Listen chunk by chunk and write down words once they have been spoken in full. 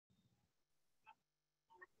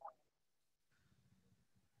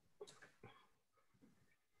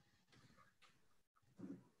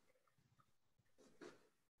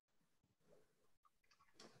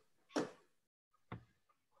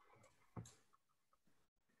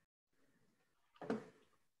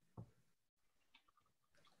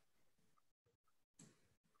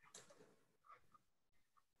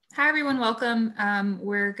Hi, everyone. Welcome.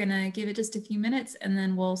 We're going to give it just a few minutes and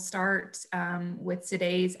then we'll start with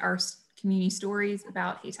today's our community stories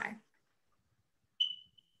about Hayti.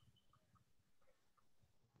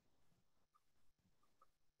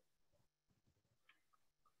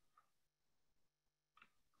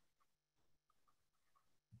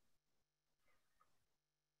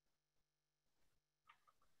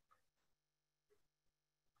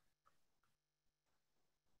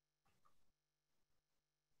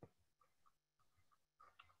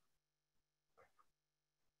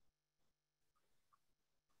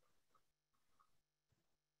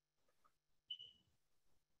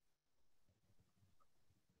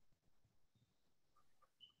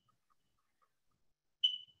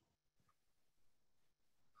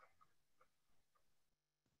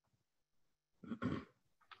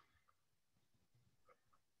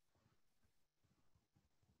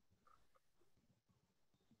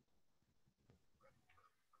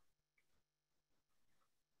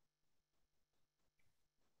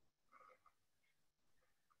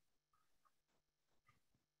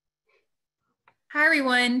 Hi,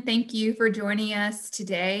 everyone. Thank you for joining us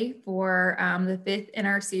today for the fifth in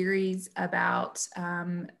our series about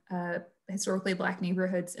historically Black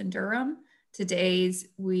neighborhoods in Durham. Today's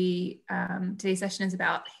session is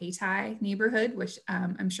about Hayti neighborhood, which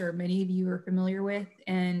I'm sure many of you are familiar with,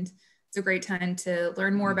 and it's a great time to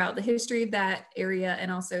learn more about the history of that area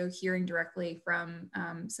and also hearing directly from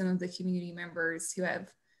some of the community members who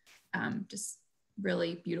have just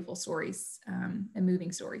really beautiful stories and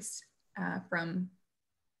moving stories from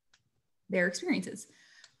their experiences.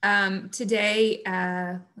 Today,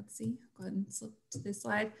 let's see, go ahead and slip to this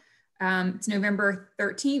slide. It's November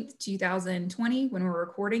 13th, 2020 when we're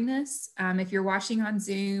recording this. If you're watching on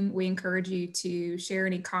Zoom, we encourage you to share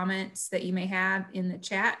any comments that you may have in the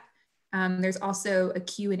chat. There's also a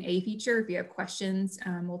Q&A feature. If you have questions,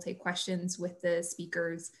 we'll take questions with the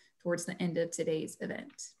speakers towards the end of today's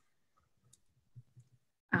event.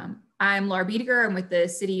 I'm Laura Biediger. I'm with the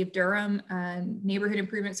City of Durham Neighborhood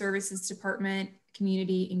Improvement Services Department,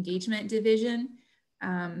 Community Engagement Division.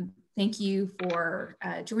 Thank you for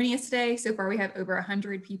joining us today. So far, we have over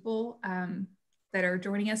 100 people that are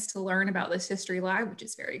joining us to learn about this history live, which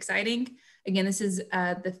is very exciting. Again, this is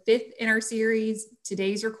the fifth in our series.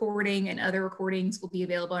 Today's recording and other recordings will be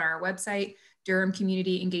available on our website,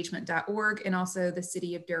 durhamcommunityengagement.org, and also the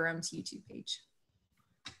City of Durham's YouTube page.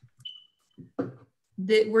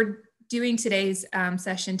 We're doing today's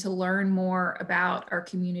session to learn more about our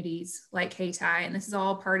communities like Hayti, and this is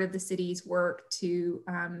all part of the city's work to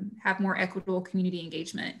have more equitable community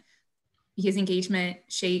engagement, because engagement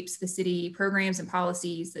shapes the city programs and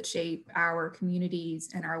policies that shape our communities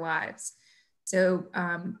and our lives. So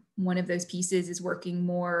one of those pieces is working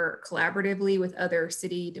more collaboratively with other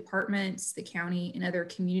city departments, the county, and other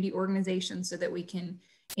community organizations so that we can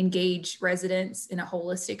engage residents in a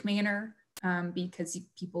holistic manner. Because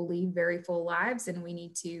people lead very full lives and we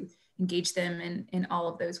need to engage them in all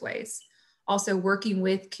of those ways. Also working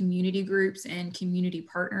with community groups and community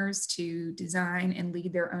partners to design and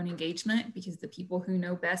lead their own engagement, because the people who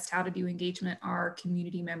know best how to do engagement are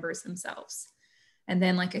community members themselves. And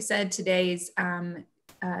then, like I said, today's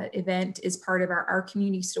event is part of our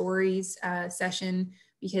Community Stories session,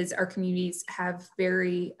 because our communities have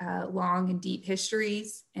very long and deep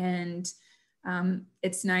histories, and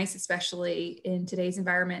it's nice, especially in today's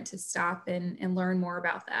environment, to stop and learn more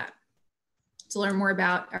about that. To learn more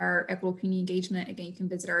about our equitable community engagement, again, you can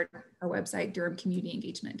visit our website,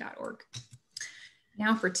 durhamcommunityengagement.org.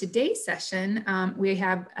 Now for today's session, we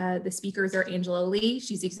have the speakers are Angela Lee.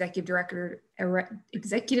 She's Executive Director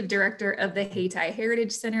of the Hayti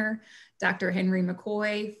Heritage Center, Dr. Henry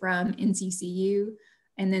McCoy from NCCU,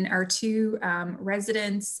 and then our two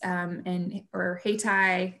residents or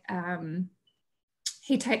Hayti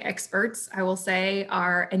experts, I will say,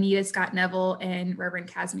 are Anita Scott Neville and Reverend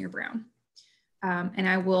Casimir Brown. And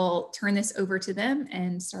I will turn this over to them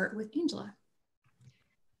and start with Angela.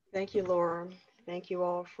 Thank you, Laura. Thank you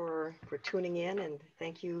all for tuning in, and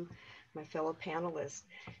thank you, my fellow panelists.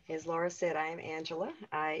 As Laura said, I am Angela.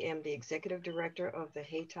 I am the Executive Director of the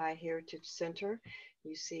Hayti Heritage Center.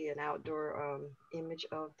 You see an outdoor image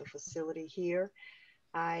of the facility here.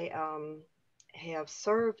 I have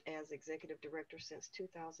served as executive director since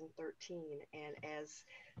 2013, and as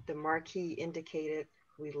the marquee indicated,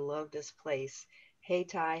 we love this place.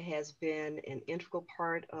 Hayti has been an integral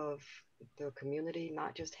part of the community,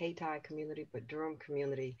 not just Hayti community, but Durham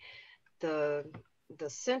community. The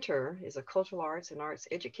center is a cultural arts and arts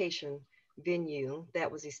education venue that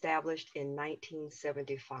was established in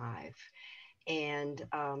 1975. And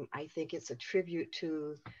I think it's a tribute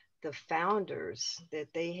to the founders,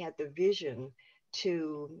 that they had the vision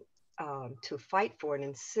to to fight for and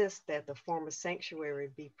insist that the former sanctuary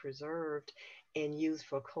be preserved and used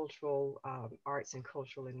for cultural arts and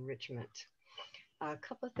cultural enrichment. A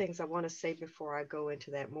couple of things I want to say before I go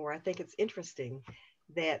into that more. I think it's interesting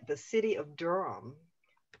that the city of Durham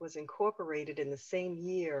was incorporated in the same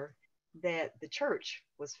year that the church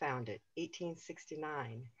was founded,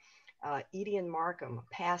 1869. Edian Markham,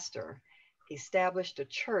 a pastor, established a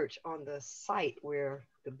church on the site where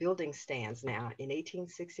the building stands now in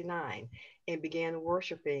 1869 and began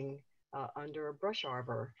worshiping under a brush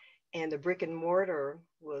arbor. And the brick and mortar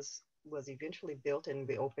was eventually built and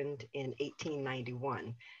be opened in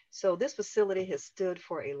 1891. So this facility has stood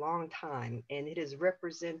for a long time, and it has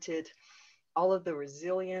represented all of the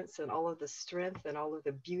resilience and all of the strength and all of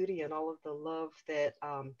the beauty and all of the love that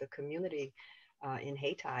the community in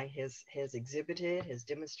Hayti has exhibited, has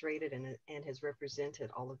demonstrated, and has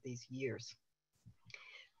represented all of these years.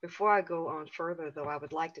 Before I go on further, though, I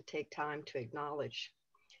would like to take time to acknowledge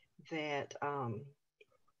that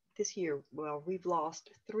this year, well, we've lost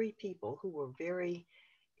 3 people who were very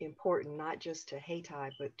important, not just to Hayti,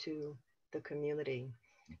 but to the community.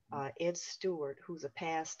 Ed Stewart, who's a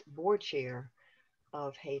past board chair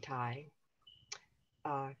of Hayti,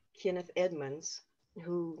 Kenneth Edmonds,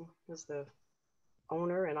 who was the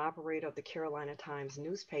owner and operator of the Carolina Times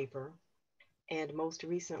newspaper, and most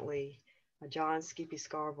recently, John Skippy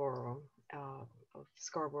Scarborough of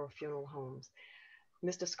Scarborough Funeral Homes.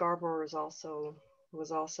 Mr. Scarborough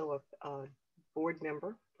was also a board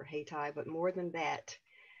member for Hayti, but more than that,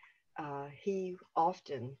 he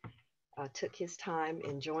often took his time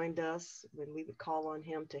and joined us when we would call on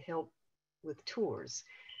him to help with tours.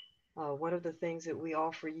 One of the things that we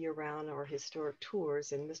offer year-round are historic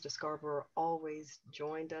tours, and Mr. Scarborough always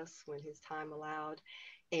joined us when his time allowed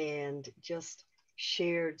and just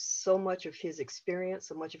shared so much of his experience,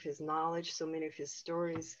 so much of his knowledge, so many of his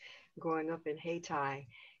stories growing up in Hayti.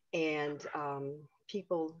 And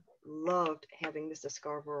people loved having Mr.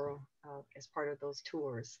 Scarborough as part of those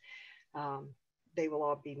tours. They will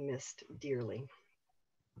all be missed dearly.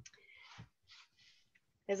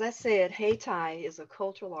 As I said, Hayti is a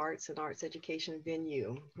cultural arts and arts education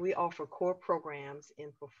venue. We offer core programs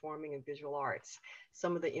in performing and visual arts.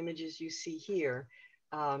 Some of the images you see here,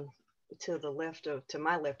 to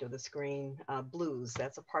my left of the screen, blues.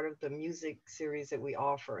 That's a part of the music series that we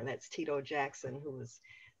offer, and that's Tito Jackson, who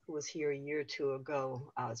was here a year or 2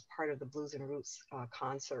 ago as part of the Blues and Roots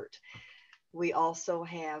concert. We also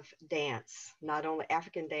have dance, not only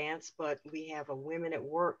African dance, but we have a Women at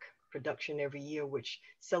Work production every year, which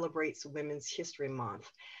celebrates Women's History Month.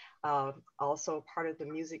 Also part of the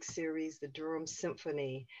music series, the Durham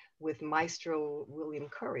Symphony with Maestro William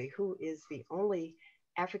Curry, who is the only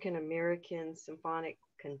African-American symphonic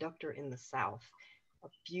conductor in the South. A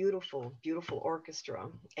beautiful, beautiful orchestra.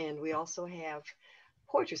 And we also have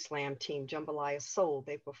Poetry Slam team, Jambalaya Soul.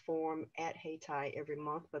 They perform at Hayti every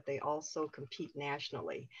month, but they also compete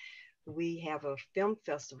nationally. We have a film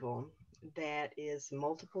festival that is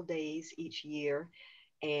multiple days each year.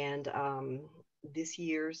 And this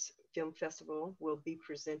year's film festival will be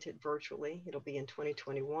presented virtually. It'll be in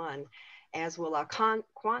 2021, as will our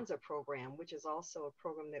Kwanzaa program, which is also a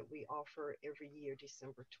program that we offer every year,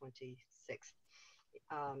 December 26th.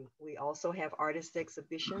 We also have artist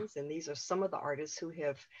exhibitions, and these are some of the artists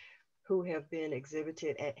who have been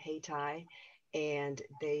exhibited at Hayti, and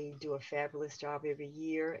they do a fabulous job every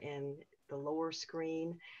year. And the lower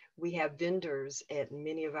screen, we have vendors at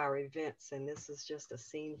many of our events, and this is just a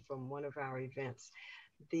scene from one of our events.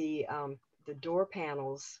 The door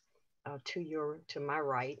panels to my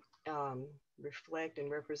right reflect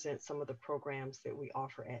and represent some of the programs that we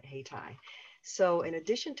offer at Hayti. So in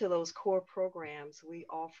addition to those core programs, we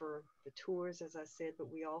offer the tours, as I said,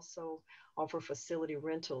 but we also offer facility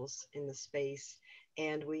rentals in the space,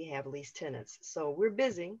 and we have lease tenants. So we're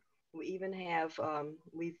busy. We even have,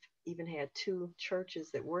 we've even had 2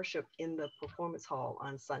 churches that worship in the performance hall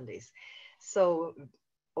on Sundays. So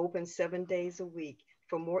open 7 days a week.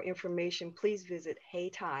 For more information, please visit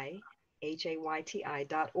Hayti,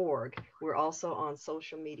 HAYTI.org. We're also on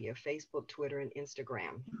social media, Facebook, Twitter, and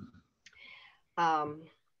Instagram. I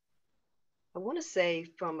want to say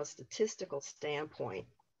from a statistical standpoint,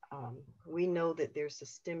 we know that there's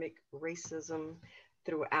systemic racism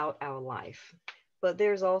throughout our life, but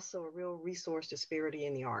there's also a real resource disparity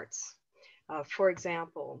in the arts. For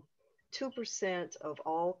example, 2% of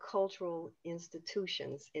all cultural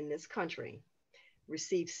institutions in this country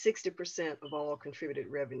receive 60% of all contributed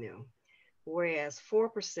revenue, whereas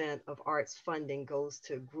 4% of arts funding goes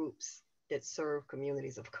to groups that serve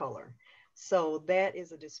communities of color. So that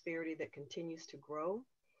is a disparity that continues to grow.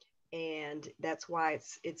 And that's why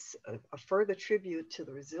it's a further tribute to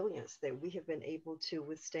the resilience that we have been able to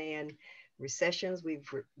withstand recessions.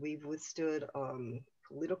 We've withstood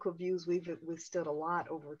political views. We've withstood a lot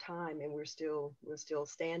over time, and we're still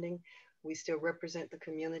standing. We still represent the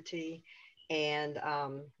community, and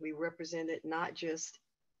we represent it not just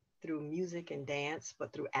through music and dance,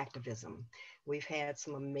 but through activism. We've had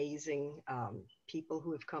some amazing people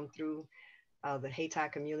who have come through the Hayti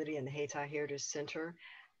community and the Hayti Heritage Center.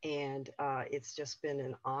 And it's just been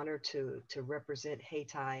an honor to represent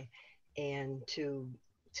Hayti and to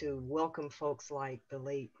welcome folks like the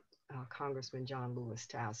late Congressman John Lewis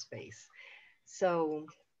to our space. So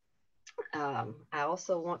I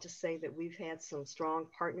also want to say that we've had some strong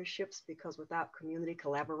partnerships, because without community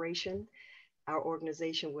collaboration, our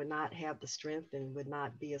organization would not have the strength and would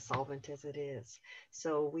not be as solvent as it is.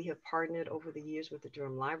 So we have partnered over the years with the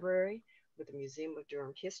Durham Library, with the Museum of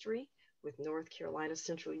Durham History, with North Carolina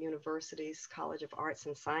Central University's College of Arts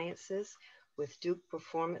and Sciences, with Duke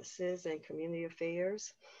Performances and Community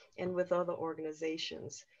Affairs, and with other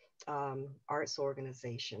organizations, arts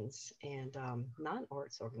organizations and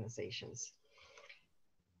non-arts organizations.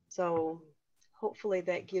 So hopefully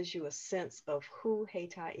that gives you a sense of who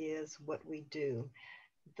Hayti is, what we do.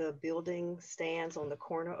 The building stands on the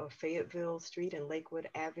corner of Fayetteville Street and Lakewood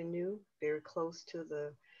Avenue, very close to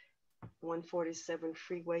the 147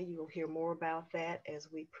 freeway. You will hear more about that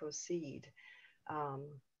as we proceed.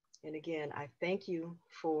 And again, I thank you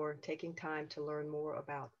for taking time to learn more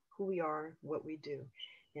about who we are, what we do,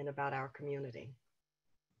 and about our community.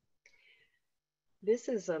 This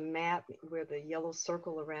is a map where the yellow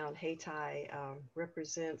circle around Hayti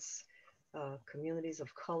represents communities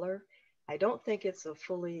of color. I don't think it's a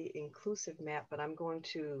fully inclusive map, but I'm going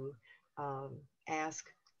to ask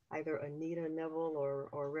either Anita Neville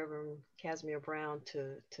or Reverend Casimir Brown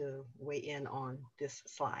to weigh in on this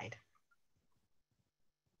slide.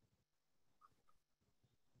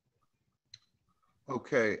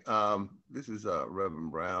 Okay, this is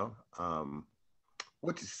Reverend Brown.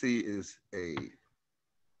 What you see is a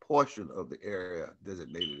portion of the area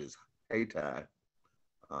designated as Hayti.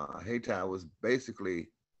 Hayti was basically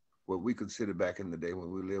what we considered back in the day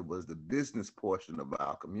when we lived was the business portion of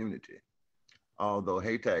our community. Although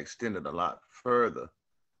Hayti extended a lot further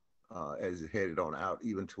as it headed on out,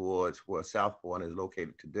 even towards where South Point is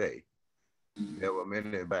located today. There were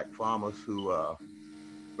many black farmers who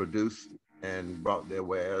produced and brought their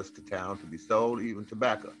wares to town to be sold, even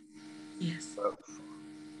tobacco. Yes.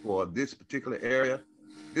 For this particular area,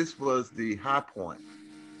 this was the high point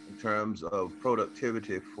in terms of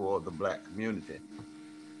productivity for the Black community.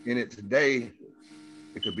 In it today,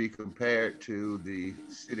 it could be compared to the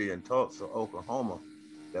city in Tulsa, Oklahoma,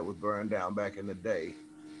 that was burned down back in the day,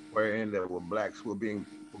 wherein there were Blacks who were being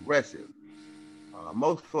progressive.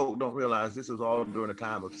 Most folk don't realize this was all during a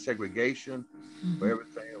time of segregation, where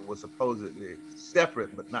everything was supposedly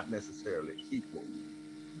separate, but not necessarily equal.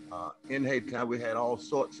 In Hayti, we had all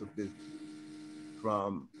sorts of business,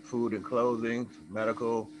 from food and clothing, to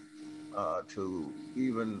medical, to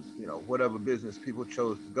even, whatever business people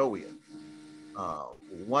chose to go in.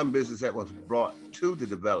 One business that was brought to the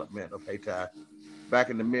development of Hayti back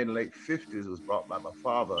in the mid and late 50s was brought by my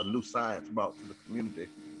father, a new science brought to the community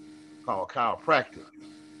called chiropractic.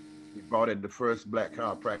 He brought in the first Black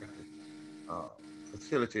chiropractic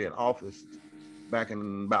facility and office back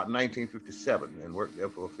in about 1957 and worked there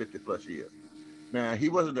for 50 plus years. Now, he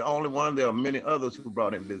wasn't the only one. There are many others who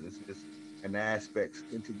brought in businesses and aspects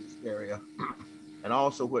into this area. And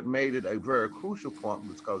also what made it a very crucial point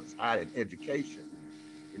was because it's high in education.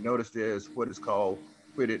 You notice there's what is called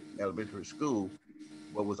Whitted Elementary School,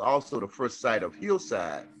 but was also the first site of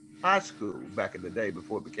Hillside High School back in the day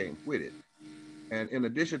before it became Whitted. And in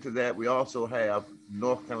addition to that, we also have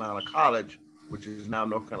North Carolina College, which is now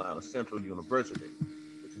North Carolina Central University,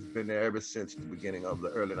 which has been there ever since the beginning of the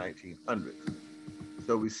early 1900s.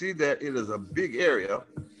 So we see that it is a big area.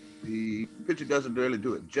 The picture doesn't really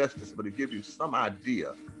do it justice, but it gives you some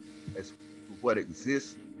idea as to what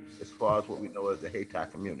exists as far as what we know as the Hayti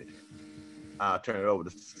community. I'll turn it over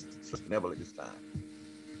to Sister Neville at this time.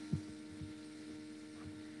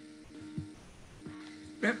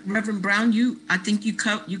 Reverend Brown, I think you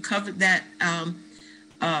covered that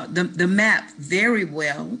the map very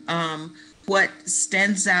well. What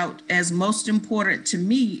stands out as most important to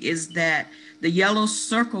me is that the yellow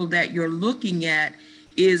circle that you're looking at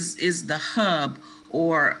is the hub,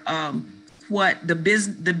 or what the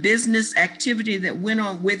business activity that went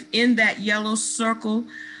on within that yellow circle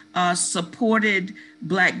supported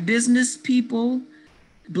Black business people,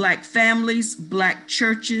 Black families, Black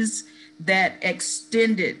churches. that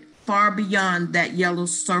extended far beyond that yellow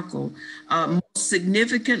circle. Most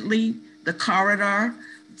significantly, the corridor,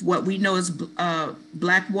 what we know as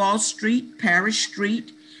Black Wall Street, Parish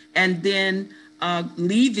Street, and then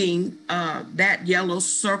leaving that yellow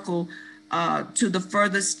circle to the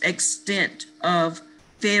furthest extent of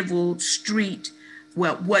Fayetteville Street,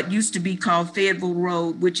 well, what used to be called Fayetteville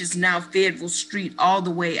Road, which is now Fayetteville Street, all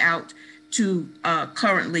the way out to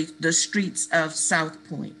currently the streets of South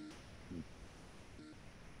Point.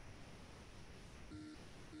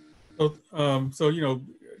 So, you know,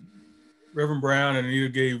 Reverend Brown and Anita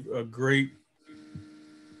gave a great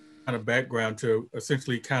kind of background to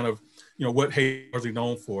essentially kind of, you know, what Hayti is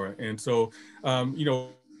known for. And so, you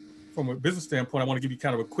know, from a business standpoint, I want to give you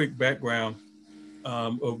kind of a quick background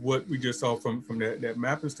of what we just saw from that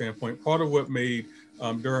mapping standpoint. Part of what made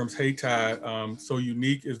Durham's Hayti so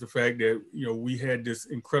unique is the fact that, you know, we had this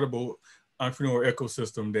incredible entrepreneur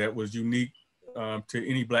ecosystem that was unique to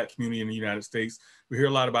any Black community in the United States. We hear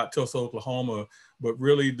a lot about Tulsa, Oklahoma, but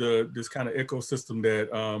really this kind of ecosystem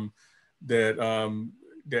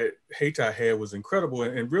that Hayti had was incredible.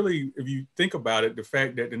 And really, if you think about it, the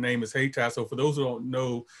fact that the name is Hayti, so for those who don't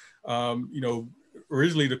know, you know,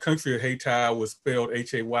 originally the country of Hayti was spelled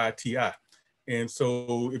Hayti. And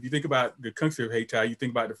so if you think about the country of Hayti, you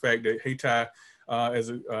think about the fact that Hayti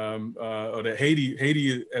or that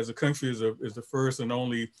Haiti as a country is the first and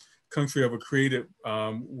only country ever created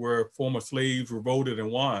where former slaves revolted and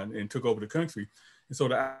won and took over the country. And so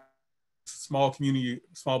the small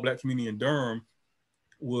Black community in Durham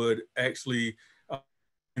would actually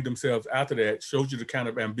themselves after that. Shows you the kind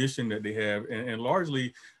of ambition that they have. And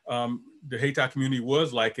largely, the Hayti community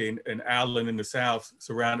was like an island in the South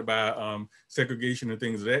surrounded by segregation and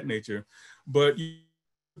things of that nature. But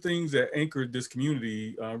things that anchored this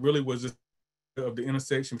community really was this of the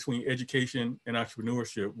intersection between education and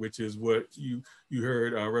entrepreneurship, which is what you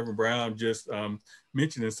heard Reverend Brown just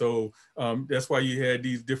mention. And so that's why you had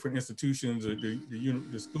these different institutions,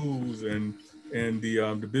 the schools and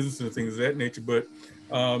the businesses and things of that nature. But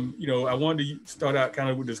you know, I wanted to start out kind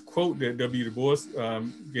of with this quote that W. Du Bois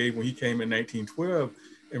gave when he came in 1912.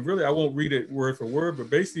 And really, I won't read it word for word, but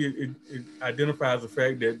basically it identifies the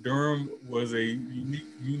fact that Durham was a unique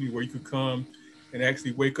community where you could come and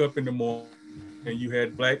actually wake up in the morning and you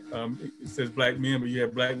had Black, it says Black men, but you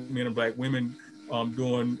had Black men and Black women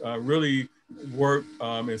doing really work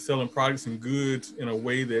and selling products and goods in a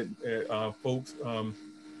way that folks in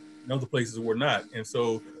other places were not. And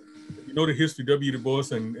so, you know, the history, W. Du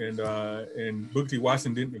Bois and Booker T.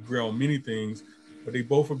 Washington didn't agree on many things, but they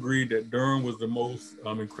both agreed that Durham was the most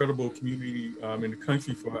incredible community in the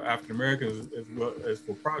country for African Americans as well as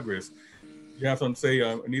for progress. You have something to say,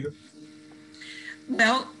 Anita?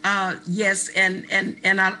 Well, yes, and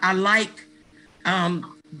I like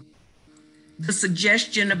the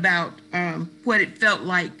suggestion about what it felt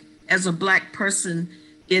like as a Black person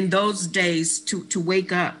in those days to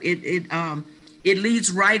wake up. It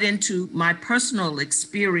leads right into my personal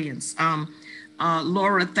experience.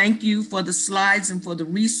 Laura, thank you for the slides and for the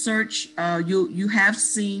research you have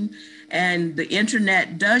seen, and the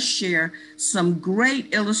internet does share some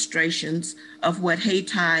great illustrations of what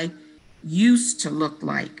Hayti used to look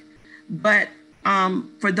like. But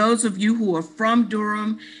for those of you who are from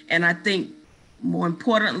Durham, and I think more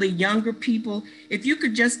importantly, younger people, if you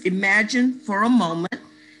could just imagine for a moment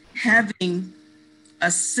having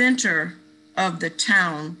a center of the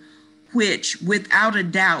town, which without a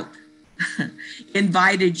doubt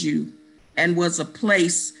invited you and was a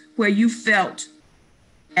place where you felt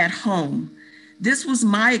at home. This was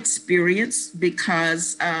my experience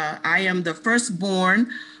because I am the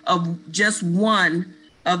firstborn of just one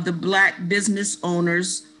of the Black business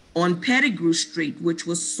owners on Pettigrew Street, which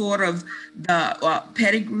was sort of the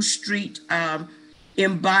Pettigrew Street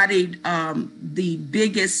embodied the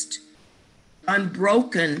biggest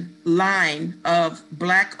unbroken line of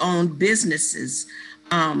Black-owned businesses.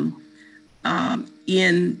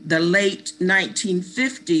 In the late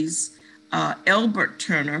 1950s, Elbert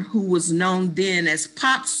Turner, who was known then as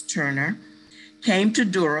Pops Turner, came to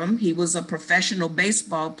Durham. He was a professional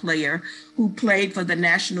baseball player who played for the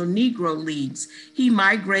National Negro Leagues. He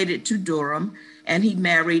migrated to Durham and he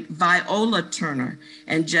married Viola Turner.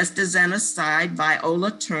 And just as an aside, Viola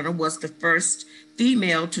Turner was the first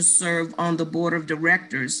female to serve on the board of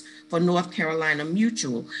directors for North Carolina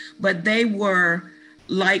Mutual. But they were,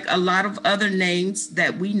 like a lot of other names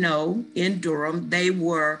that we know in Durham, they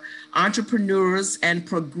were entrepreneurs and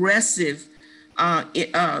progressive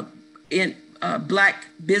Black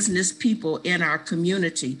business people in our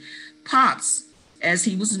community. Pops as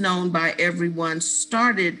he was known by everyone,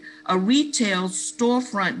 started a retail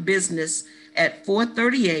storefront business at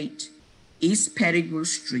 438 East Pettigrew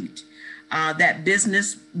Street. That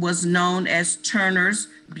business was known as Turner's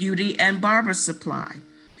Beauty and Barber Supply.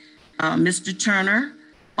 Mr. Turner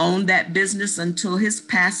owned that business until his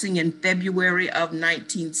passing in February of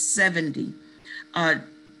 1970. A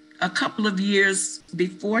couple of years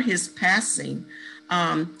before his passing,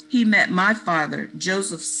 he met my father,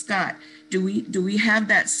 Joseph Scott. Do we have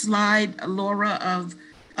that slide, Laura, of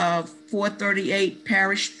 438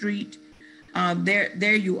 Parish Street?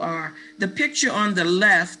 There you are. The picture on the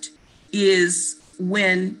left is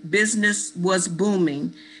when business was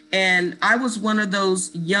booming. And I was one of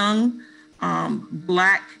those young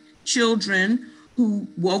Black children who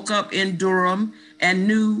woke up in Durham and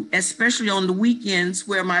knew, especially on the weekends,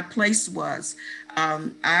 where my place was.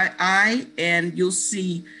 And you'll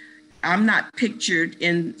see, I'm not pictured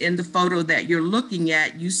in the photo that you're looking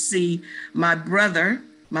at. You see my brother,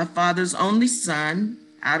 my father's only son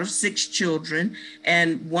out of 6 children,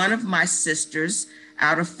 and one of my sisters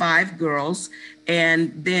out of 5 girls.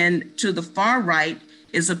 And then to the far right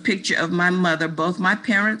is a picture of my mother. Both my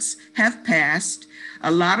parents have passed.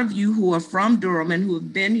 A lot of you who are from Durham and who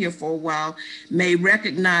have been here for a while may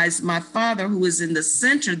recognize my father, who is in the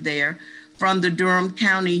center there, from the Durham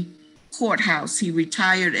County Courthouse. He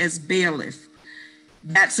retired as bailiff.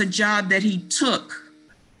 That's a job that he took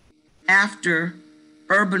after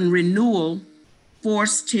urban renewal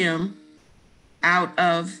forced him out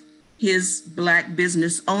of his Black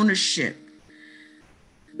business ownership.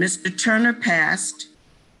 Mr. Turner passed.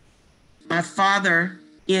 My father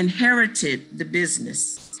inherited the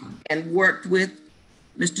business and worked with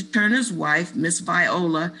Mr. Turner's wife, Miss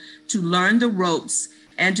Viola, to learn the ropes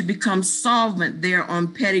and to become solvent there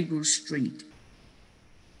on Pettigrew Street.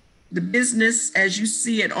 The business, as you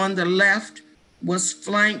see it on the left, was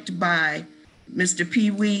flanked by Mr.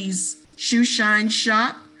 Pee Wee's Shoe Shine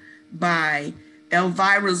Shop, by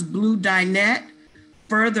Elvira's Blue Dinette.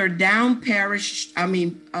 Further down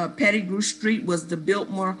Pettigrew Street was the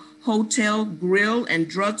Biltmore Hotel, Grill and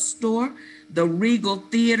Drugstore, the Regal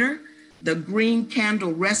Theater, the Green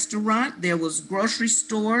Candle Restaurant. There was grocery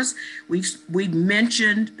stores. We've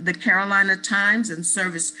mentioned the Carolina Times and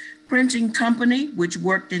Service Printing Company, which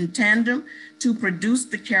worked in tandem to produce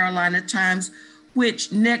the Carolina Times,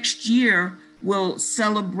 which next year will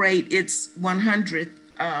celebrate its 100th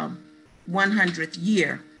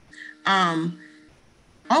year.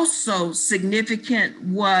 Also significant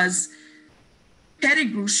was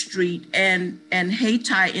Pettigrew Street and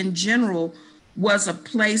Hayti in general was a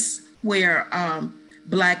place where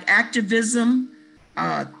Black activism,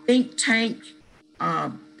 think tank,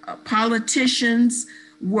 politicians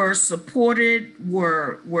were supported,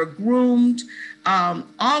 were groomed.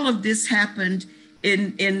 All of this happened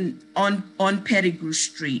on Pettigrew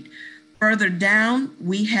Street. Further down,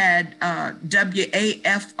 we had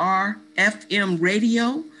WAFR FM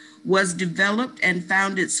radio was developed and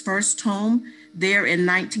found its first home there in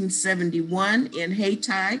 1971 in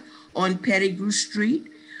Hayti on Pettigrew Street.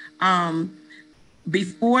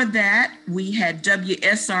 Before that, we had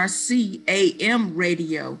WSRC AM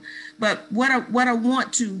radio. But what I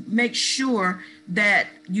want to make sure that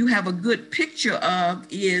you have a good picture of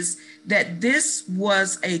is that this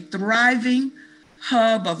was a thriving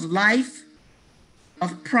hub of life,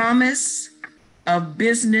 of promise, of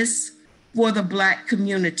business for the Black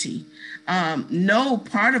community. No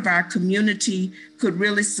part of our community could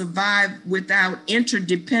really survive without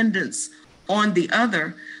interdependence on the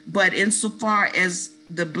other, but insofar as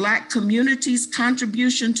the Black community's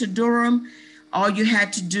contribution to Durham, all you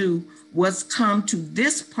had to do was come to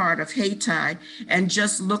this part of Hayti and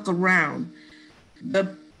just look around.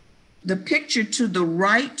 The picture to the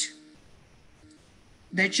right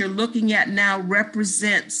that you're looking at now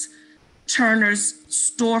represents Turner's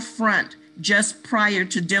storefront just prior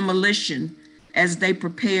to demolition, as they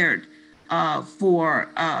prepared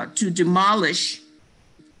to demolish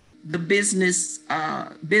the businesses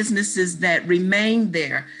that remained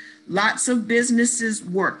there. Lots of businesses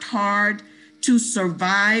worked hard to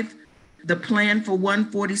survive the plan for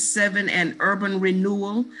 147 and urban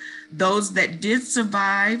renewal. Those that did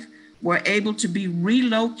survive were able to be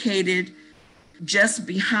relocated just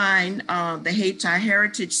behind the Hayti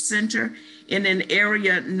Heritage Center in an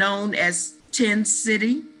area known as Tin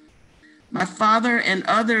City. My father and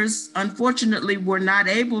others, unfortunately, were not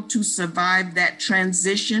able to survive that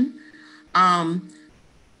transition. A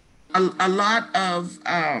lot of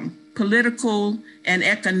political and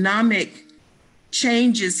economic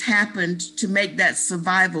changes happened to make that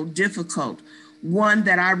survival difficult. One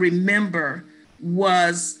that I remember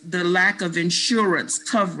was the lack of insurance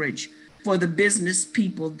coverage for the business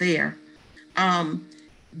people there.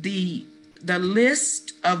 The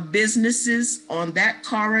list of businesses on that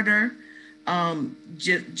corridor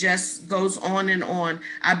just goes on and on.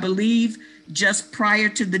 I believe just prior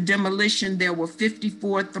to the demolition, there were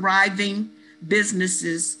 54 thriving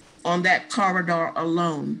businesses on that corridor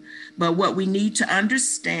alone. But what we need to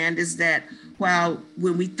understand is that while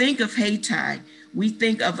when we think of Hayti, we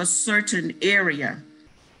think of a certain area.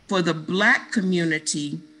 For the Black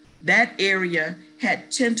community, that area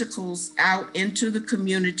had tentacles out into the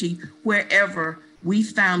community wherever we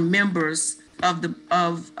found members of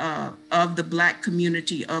the Black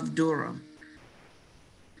community of Durham.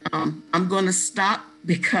 I'm going to stop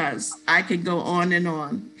because I could go on and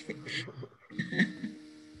on.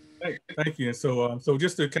 Thank you. And so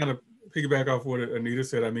just to kind of piggyback off what Anita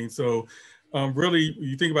said, I mean, so really,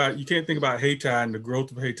 you can't think about Hayti and the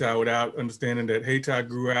growth of Hayti without understanding that Hayti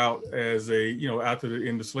grew out as after the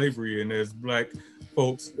end of slavery, and as Black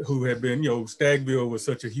folks who had been, Stagville was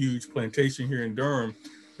such a huge plantation here in Durham.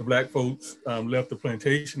 The Black folks left the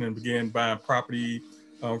plantation and began buying property,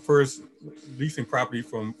 first leasing property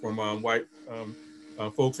from white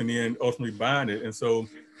folks, and then ultimately buying it. And so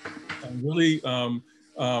really,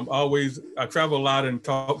 I travel a lot and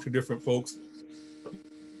talk to different folks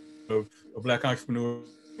of Black entrepreneurs,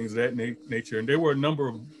 things of that nature. And there were a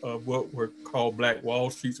number of what were called Black Wall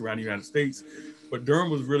Streets around the United States. But Durham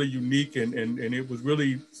was really unique, and it was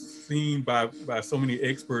really seen by so many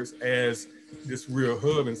experts as this real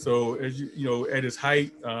hub. And so, as at its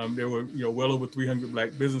height, there were well over 300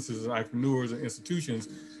 Black businesses and entrepreneurs and institutions.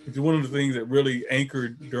 Which is one of the things that really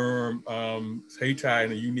anchored Durham, Hayti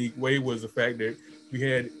in a unique way, was the fact that we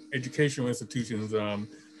had educational institutions.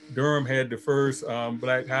 Durham had the first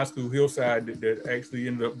Black high school, Hillside, that actually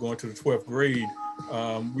ended up going to the 12th grade,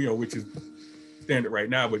 which is standard right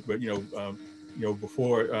now, but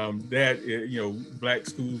before that, Black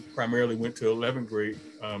schools primarily went to 11th grade.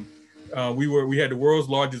 We had the world's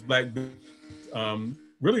largest Black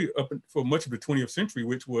really up for much of the 20th century,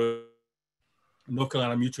 which was North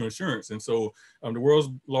Carolina Mutual Insurance. And so the world's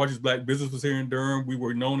largest Black business was here in Durham. We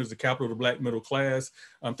were known as the capital of the Black middle class.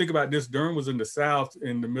 Think about this, Durham was in the South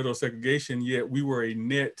in the middle of segregation, yet we were a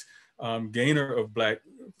net gainer of Black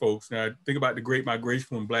folks. Now think about the Great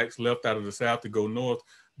Migration when Blacks left out of the South to go north.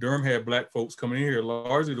 Durham had Black folks coming in here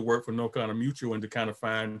largely to work for North Carolina Mutual and to kind of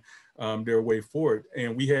find their way forward.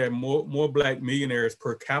 And we had more Black millionaires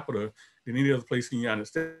per capita than any other place in the United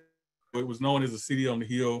States. It was known as a city on the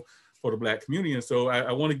hill for the Black community. And so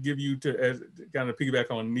I want to give you, as kind of piggyback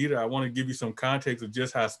on Anita, I want to give you some context of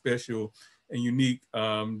just how special and unique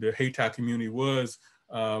the Hayti community was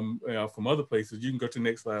from other places. You can go to the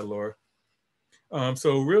next slide, Laura.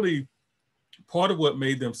 So really, part of what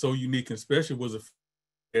made them so unique and special was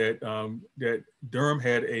that Durham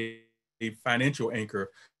had a financial anchor,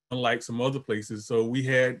 unlike some other places. So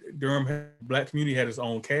Durham Black community had its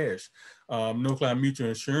own cash. North Carolina Mutual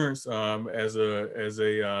Insurance, as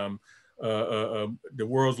the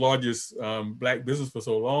world's largest Black business for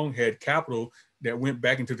so long, had capital that went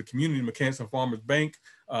back into the community. Mechanics and Farmers Bank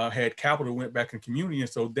had capital went back in the community, and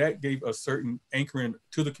so that gave a certain anchoring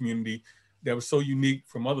to the community that was so unique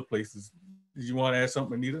from other places. Did you want to add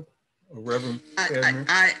something, Anita? Or Reverend?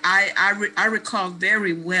 I recall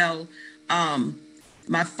very well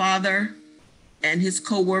my father and his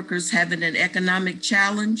co-workers having an economic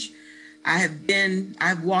challenge.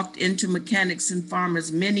 I've walked into Mechanics and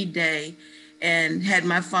Farmers many days and had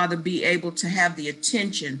my father be able to have the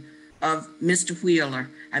attention of Mr. Wheeler.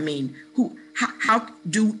 I mean,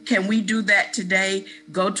 can we do that today?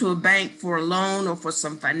 Go to a bank for a loan or for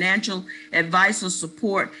some financial advice or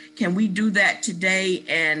support? Can we do that today?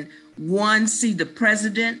 And one, see the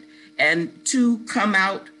president, and two, come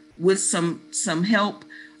out with some help?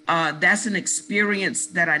 That's an experience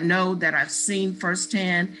that I know, that I've seen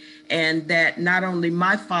firsthand, and that not only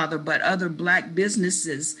my father, but other Black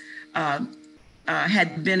businesses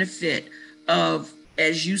had benefit of,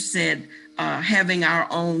 as you said, having our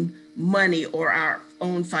own money or our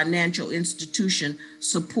own financial institution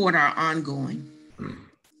support our ongoing.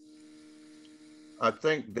 I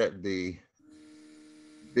think that the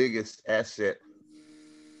biggest asset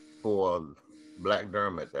for Black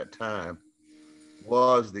Durham at that time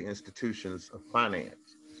was the institutions of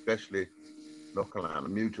finance, especially North Carolina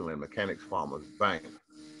Mutual and Mechanics Farmers Bank,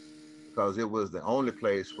 because it was the only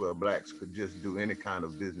place where Blacks could just do any kind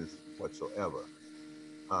of business whatsoever.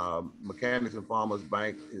 Mechanics and Farmers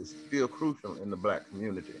Bank is still crucial in the Black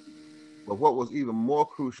community. But what was even more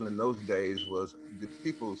crucial in those days was the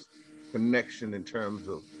people's connection in terms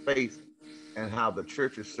of faith and how the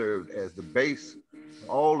churches served as the base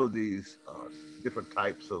for all of these different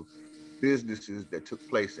types of businesses that took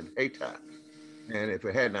place in Hayti. And if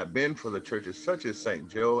it had not been for the churches such as St.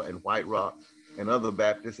 Joe and White Rock and other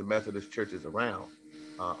Baptist and Methodist churches around,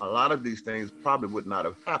 a lot of these things probably would not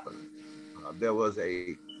have happened. There was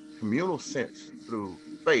a communal sense through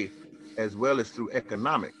faith as well as through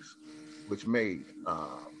economics, which made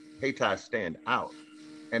Hayti stand out.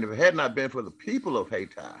 And if it had not been for the people of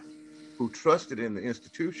Hayti who trusted in the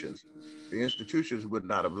institutions would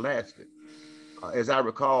not have lasted. As I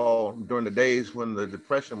recall, during the days when the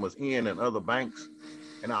Depression was in and other banks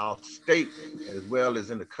in our state, as well as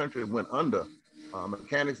in the country, went under,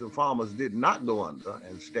 mechanics and farmers did not go under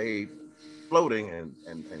and stayed floating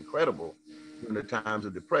and credible during the times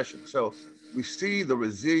of depression. So we see the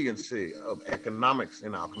resiliency of economics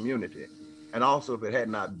in our community. And also, if it had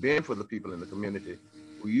not been for the people in the community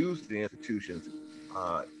who used the institutions,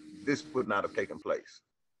 this would not have taken place.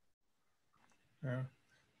 Yeah.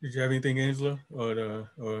 Did you have anything, Angela?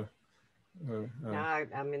 No,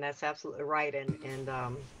 I mean, that's absolutely right. And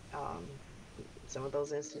some of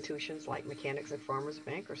those institutions like Mechanics and Farmers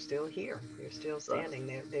Bank are still here. They're still standing.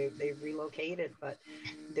 Right. They've relocated, but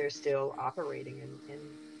they're still operating. And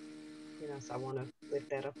you know, so I want to lift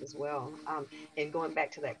that up as well. And going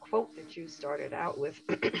back to that quote that you started out with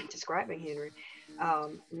describing, Henry,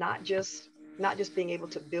 not just being able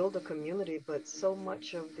to build a community, but so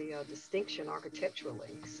much of the distinction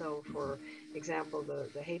architecturally. So for example,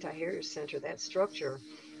 the Hayti Heritage Center, that structure,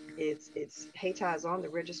 it's Hayti is on the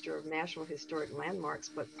Register of National Historic Landmarks,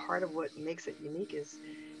 but part of what makes it unique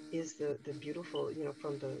is the beautiful, you know,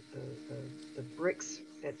 from the bricks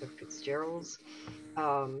that the Fitzgeralds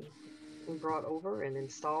brought over and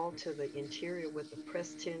installed to the interior with the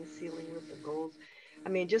pressed tin ceiling with the gold. I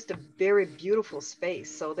mean, just a very beautiful space.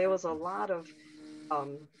 So there was a lot of,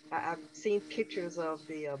 I've seen pictures of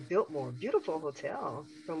the Biltmore, beautiful hotel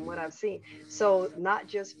from what I've seen. So not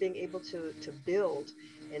just being able to build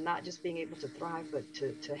and not just being able to thrive, but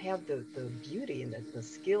to have the beauty and the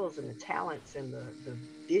skills and the talents and the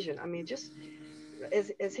vision. I mean, just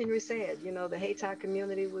as Henry said, you know, the Hayti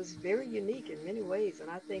community was very unique in many ways.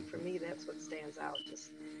 And I think for me, that's what stands out,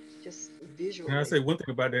 just visually. Can I say one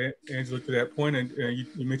thing about that, Angela, to that point, and you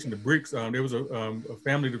mentioned the bricks. There was a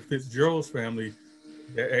family, the Fitzgerald's family,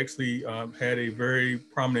 that actually had a very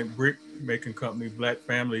prominent brick making company, Black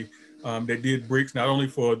family, that did bricks not only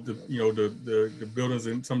for the buildings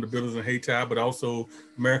and some of the buildings in Hayti, but also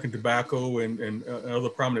American Tobacco and other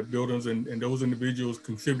prominent buildings. And those individuals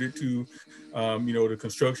contributed to the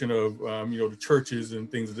construction of the churches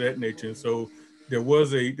and things of that nature. And so there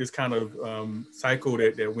was this kind of cycle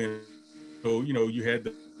that went. So you had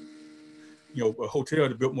the a hotel,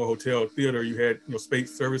 the Biltmore Hotel Theater. You had Spate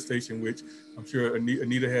Service Station, which I'm sure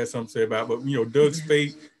Anita has something to say about. But Doug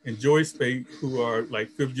Spate and Joy Spate, who are like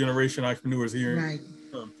fifth generation entrepreneurs here, right,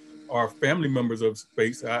 are family members of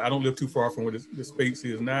Spates. I don't live too far from where the Spates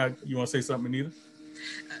is now. You want to say something, Anita?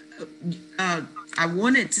 I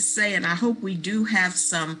wanted to say, and I hope we do have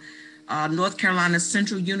some North Carolina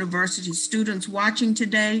Central University students watching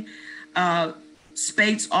today.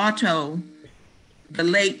 Spates Auto, the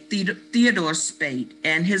late Theodore Spate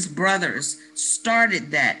and his brothers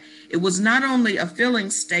started that. It was not only a filling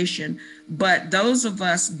station, but those of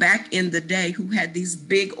us back in the day who had these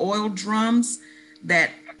big oil drums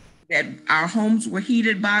that our homes were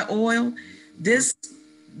heated by oil,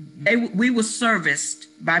 we were serviced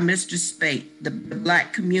by Mr. Spate, the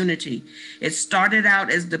Black community. It started out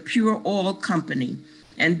as the Pure Oil Company.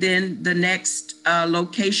 And then the next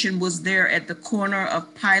location was there at the corner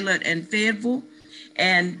of Pilot and Fayetteville.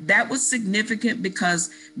 And that was significant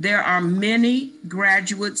because there are many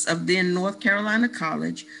graduates of then North Carolina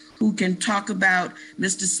College who can talk about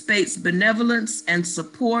Mr. Spate's benevolence and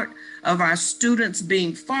support of our students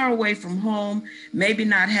being far away from home, maybe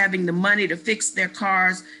not having the money to fix their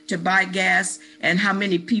cars, to buy gas, and how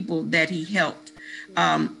many people that he helped.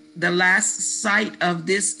 The last site of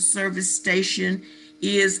this service station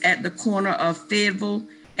is at the corner of Fayetteville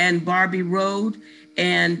and Barbie Road.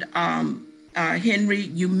 And Henry,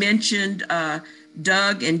 you mentioned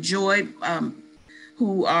Doug and Joy,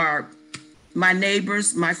 who are my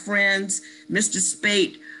neighbors, my friends. Mr.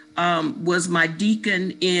 Spate was my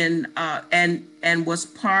deacon in and was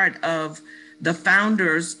part of the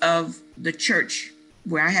founders of the church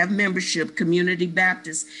where I have membership, Community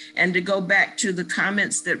Baptist. And to go back to the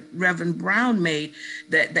comments that Reverend Brown made,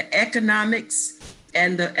 that the economics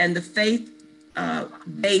and the faith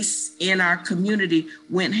base in our community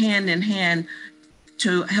went hand in hand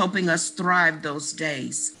to helping us thrive those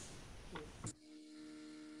days.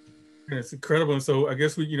 It's incredible. And so I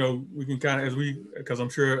guess we, we can kind of, because I'm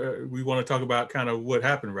sure we want to talk about kind of what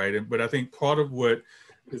happened, right? But I think part of what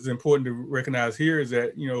is important to recognize here is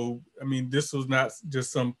that, I mean, this was not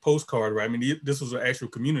just some postcard, right? I mean, this was an actual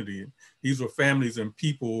community. These were families and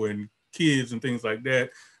people and kids and things like that.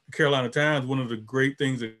 The Carolina Times, one of the great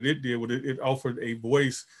things that it did was it offered a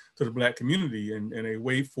voice to the Black community and a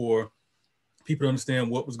way for people to understand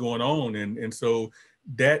what was going on. And so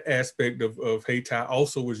that aspect of Hayti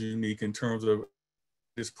also was unique in terms of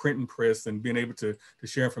this printing press and being able to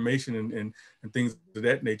share information and things of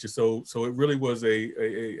that nature. So it really was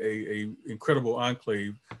a incredible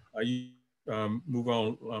enclave. You move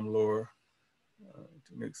on, Laura,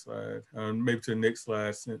 to the next slide, maybe to the next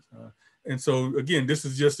slide. And so again, this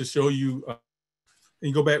is just to show you, and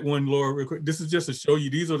you go back one, Laura, real quick. This is just to show you,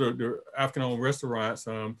 these are the African-owned restaurants.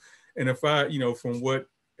 And if I, from what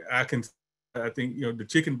I can, I think, the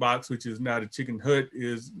Chicken Box, which is now the Chicken Hut,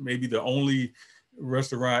 is maybe the only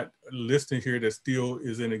restaurant listed here that still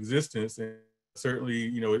is in existence. And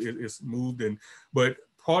certainly, it's moved. But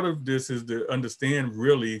part of this is to understand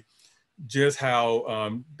really just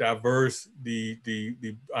how diverse the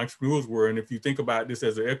entrepreneurs were. And if you think about this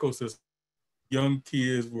as an ecosystem, young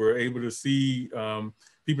kids were able to see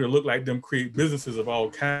people that look like them create businesses of all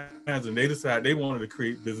kinds, and they decided they wanted to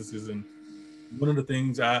create businesses. And one of the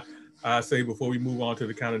things I say before we move on to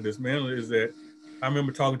the kind of dismantle is that I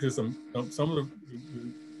remember talking to some of the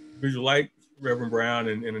visual like Reverend Brown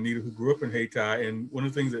and Anita, who grew up in Hayti. And one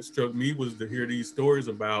of the things that struck me was to hear these stories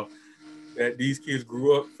about that these kids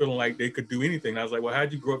grew up feeling like they could do anything. And I was like, well,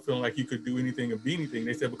 how'd you grow up feeling like you could do anything and be anything?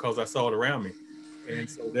 They said, because I saw it around me. And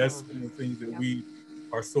so that's one of the things that we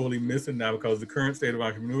are sorely missing now, because the current state of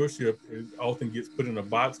entrepreneurship often gets put in a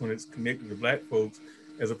box when it's connected to Black folks,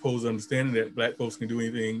 as opposed to understanding that Black folks can do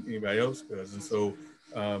anything anybody else does. And so,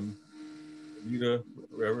 Anita,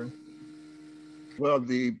 Reverend. Well,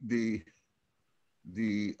 the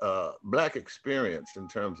Black experience in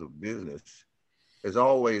terms of business has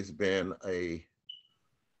always been a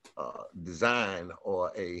design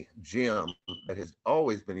or a gem that has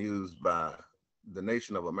always been used by the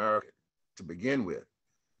nation of America to begin with.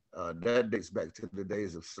 That dates back to the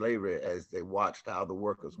days of slavery, as they watched how the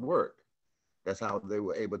workers worked. That's how they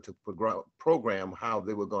were able to program how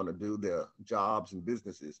they were going to do their jobs and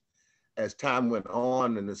businesses. As time went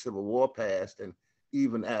on and the Civil War passed, and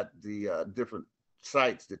even at the different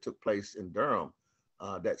sites that took place in Durham,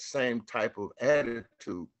 that same type of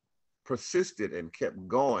attitude persisted and kept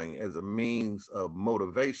going as a means of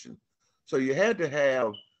motivation. So you had to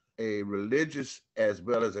have a religious as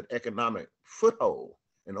well as an economic foothold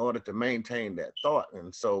in order to maintain that thought.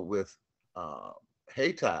 And so with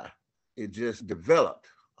Hayti, it just developed.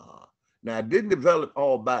 Now, it didn't develop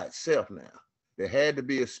all by itself now. There had to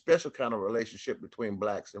be a special kind of relationship between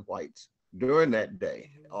Blacks and whites during that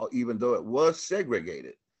day. Even though it was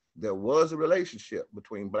segregated, there was a relationship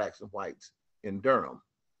between Blacks and whites in Durham,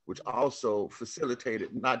 which also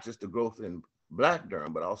facilitated not just the growth in Black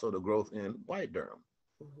Durham, but also the growth in white Durham.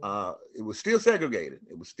 It was still segregated,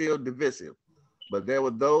 it was still divisive, but there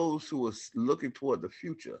were those who were looking toward the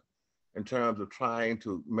future in terms of trying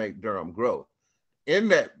to make Durham grow. In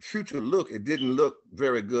that future look, it didn't look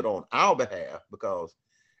very good on our behalf, because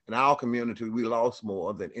in our community, we lost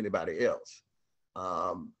more than anybody else.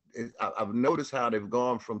 I've noticed how they've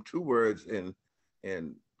gone from two words in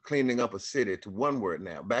cleaning up a city to one word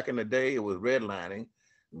now. Back in the day, it was redlining.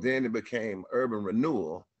 Then it became urban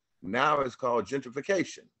renewal. Now it's called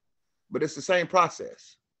gentrification. But it's the same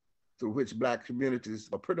process through which Black communities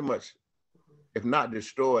are pretty much, if not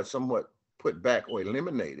destroyed, somewhat put back or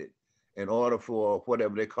eliminated in order for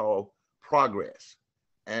whatever they call progress.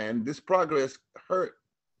 And this progress hurt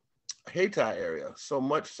Hayti area so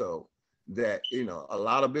much so that, a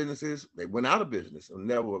lot of businesses, they went out of business and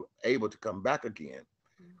never were able to come back again.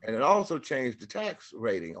 And it also changed the tax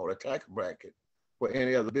rating or the tax bracket for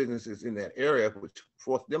any other businesses in that area, which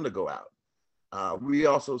forced them to go out. We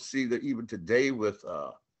also see that even today with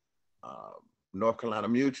North Carolina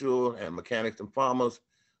Mutual and Mechanics and Farmers,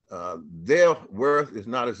 their worth is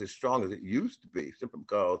not as strong as it used to be, simply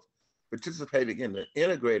because participating in the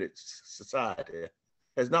integrated society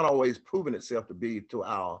has not always proven itself to be to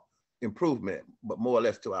our improvement, but more or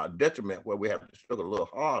less to our detriment, where we have to struggle a little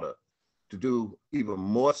harder to do even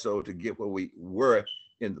more so to get where we were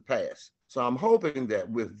in the past. So I'm hoping that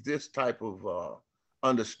with this type of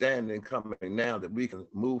understanding coming now, that we can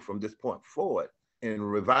move from this point forward in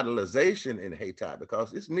revitalization in Hayti,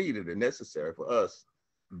 because it's needed and necessary for us,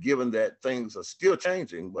 given that things are still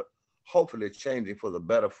changing, but hopefully changing for the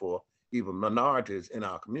better for even minorities in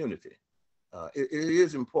our community. It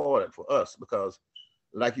is important for us, because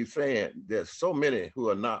like you're saying, there's so many who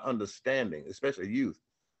are not understanding, especially youth,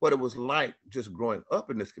 what it was like just growing up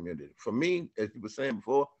in this community. For me, as you were saying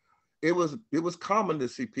before, it was common to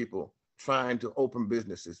see people trying to open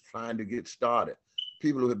businesses, trying to get started,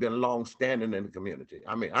 people who have been long standing in the community.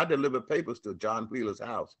 I mean, I delivered papers to John Wheeler's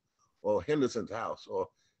house or Henderson's house, or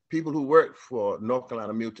people who worked for North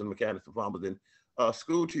Carolina Mutual Mechanics and Farmers and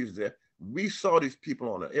school teachers there. We saw these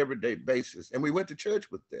people on an everyday basis, and we went to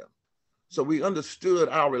church with them. So we understood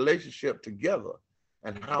our relationship together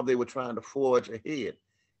and how they were trying to forge ahead.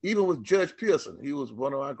 Even with Judge Pearson, he was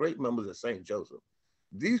one of our great members at St. Joseph.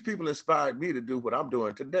 These people inspired me to do what I'm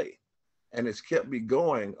doing today. And it's kept me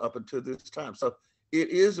going up until this time. So it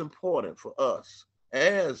is important for us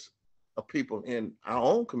as a people in our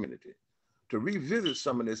own community to revisit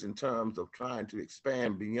some of this in terms of trying to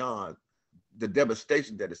expand beyond the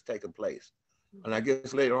devastation that has taken place. And I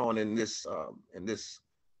guess later on in this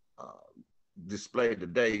display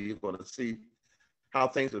today, you're going to see how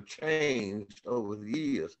things have changed over the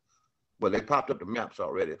years. Well, they popped up the maps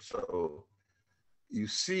already. So you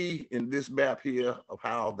see in this map here of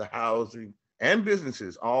how the housing and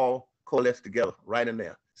businesses all coalesce together right in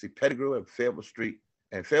there. See Pettigrew and Fayetteville Street.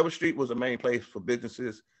 And Fayetteville Street was the main place for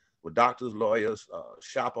businesses with doctors, lawyers,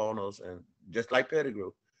 shop owners, and just like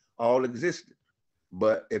Pettigrew, all existed.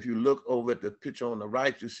 But if you look over at the picture on the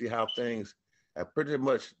right, you see how things have pretty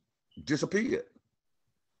much disappeared.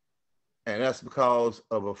 And that's because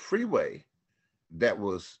of a freeway that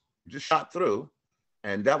was just shot through.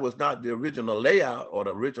 And that was not the original layout or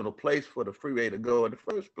the original place for the freeway to go in the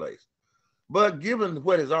first place. But given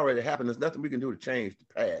what has already happened, there's nothing we can do to change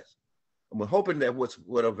the past. And we're hoping that what's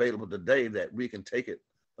available today, that we can take it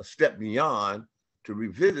a step beyond to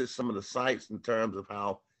revisit some of the sites in terms of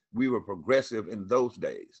how we were progressive in those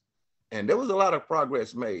days. And there was a lot of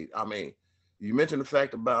progress made. I mean, you mentioned the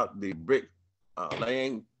fact about the brick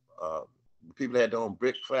laying, people had their own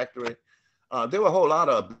brick factory. There were a whole lot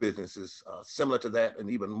of businesses similar to that, and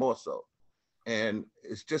even more so. And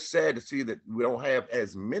it's just sad to see that we don't have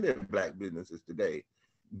as many Black businesses today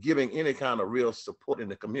giving any kind of real support in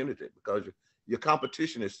the community, because your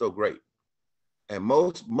competition is so great. And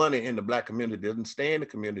most money in the Black community doesn't stay in the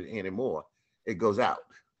community anymore. It goes out.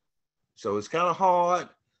 So it's kind of hard,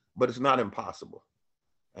 but it's not impossible.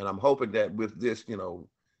 And I'm hoping that with this,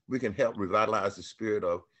 we can help revitalize the spirit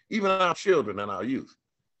of even our children and our youth.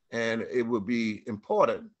 And it would be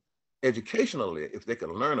important educationally if they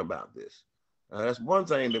can learn about this. That's one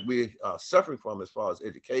thing that we are suffering from as far as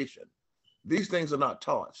education. These things are not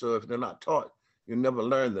taught. So if they're not taught, you never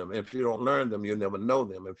learn them. If you don't learn them, you'll never know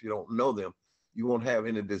them. If you don't know them, you won't have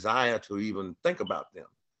any desire to even think about them.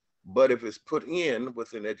 But if it's put in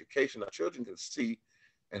within education, our children can see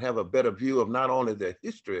and have a better view of not only their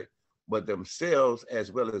history, but themselves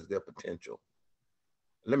as well as their potential.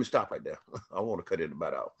 Let me stop right there. I want to cut it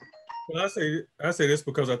about out. Well, I say this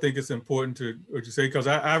because I think it's important to what you say, because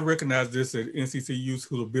I recognize this at NCCU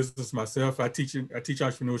School of Business myself. I teach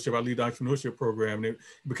entrepreneurship. I lead the entrepreneurship program, and it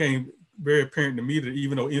became very apparent to me that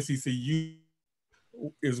even though NCCU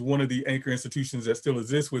is one of the anchor institutions that still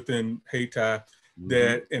exists within Hayti,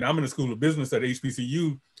 that, and I'm in the School of Business at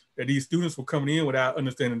HBCU, that these students were coming in without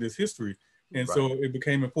understanding this history. And so it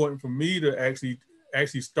became important for me to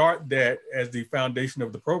actually start that as the foundation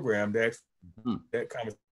of the program, that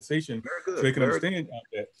conversation, so they can understand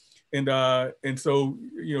that. And so,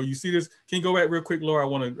 you see this. Can you go back real quick, Laura? I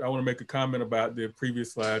want to make a comment about the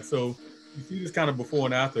previous slide. So you see this kind of before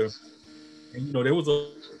and after, and there was a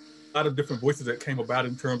lot of different voices that came about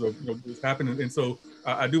in terms of what's happening. And so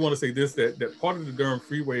I do want to say this, that part of the Durham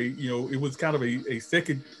Freeway, it was kind of a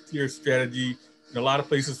second tier strategy in a lot of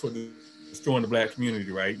places for destroying the Black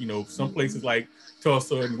community, right? Some places like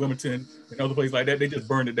Tulsa and Wilmington and other places like that, they just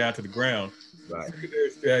burned it down to the ground. Right. Their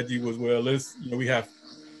strategy was, well, let's, we have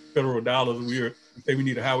federal dollars, we say we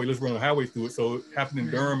need a highway, let's run a highway through it. So it happened in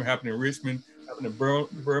Durham, it happened in Richmond, it happened in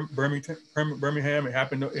Birmingham, it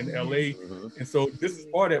happened in LA. And so this is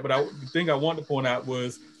part of that, but the thing I wanted to point out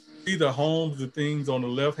was, see the homes, the things on the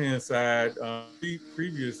left-hand side,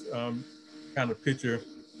 previous kind of picture,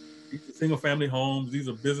 single family homes, these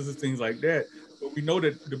are businesses, things like that. But we know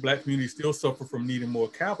that the Black community still suffer from needing more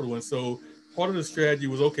capital. And so part of the strategy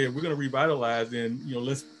was, okay, if we're going to revitalize, then,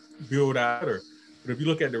 let's build out better. But if you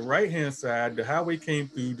look at the right-hand side, the highway came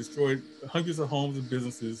through, destroyed hundreds of homes and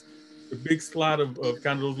businesses. The big slot of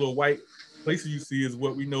kind of those little white places you see is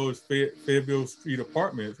what we know as Fayetteville Street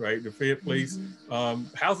Apartments, right? The Fayette Place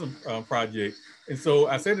housing project. And so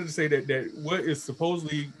I said it to say that what is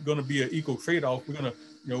supposedly going to be an equal trade-off, we're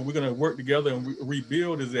going to work together and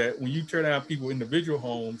rebuild, is that when you tear down people individual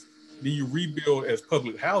homes, then you rebuild as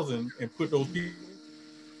public housing and put those people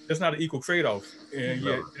that's not an equal trade-off. And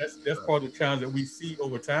yet that's part of the challenge that we see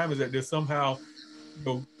over time, is that there's somehow, you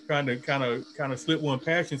know, trying to kind of slip one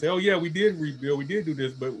past you and say, oh yeah, we did rebuild, we did do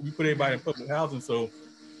this, but we put everybody in public housing. So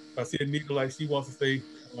if I see Anita like she wants to say,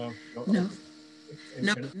 No.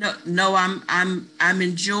 and, No. I'm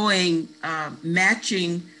enjoying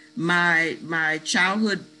matching my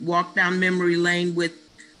childhood walk down memory lane with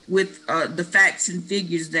the facts and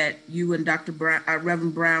figures that you and Dr. Brown,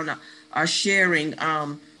 Reverend Brown, are sharing.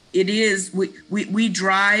 It is we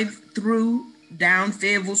drive through down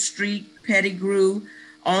Fayetteville Street, Pettigrew,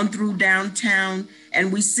 on through downtown,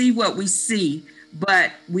 and we see what we see,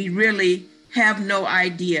 but we really have no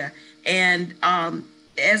idea. And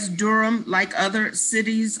as Durham, like other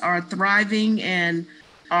cities, are thriving and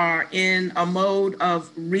are in a mode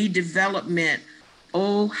of redevelopment,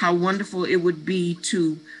 oh, how wonderful it would be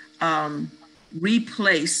to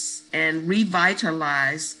replace and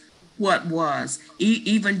revitalize what was,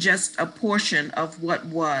 even just a portion of what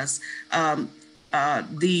was.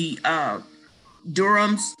 The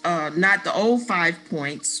Durham's, not the old Five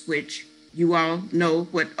Points, which you all know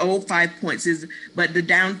what old Five Points is, but the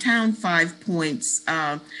downtown Five Points,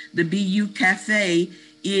 the BU Cafe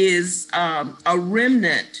is a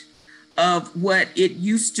remnant of what it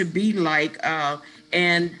used to be like,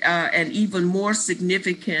 and even more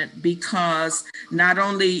significant because not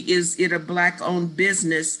only is it a Black-owned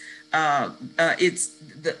business, it's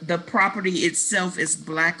the property itself is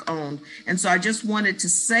Black-owned. And so I just wanted to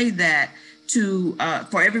say that to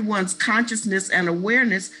for everyone's consciousness and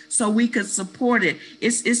awareness, so we could support it.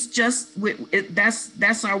 It's just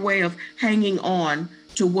that's our way of hanging on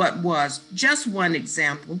to what was. Just one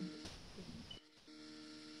example.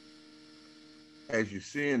 As you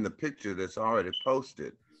see in the picture that's already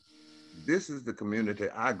posted, this is the community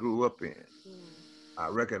I grew up in. I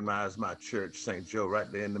recognize my church, St. Joe,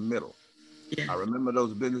 right there in the middle. Yeah. I remember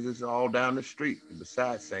those businesses all down the street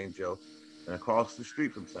beside St. Joe and across the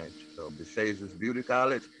street from St. Joe. Besage's Beauty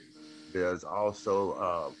College. There's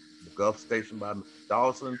also the Gulf Station by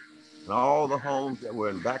Dawson, and all the homes that were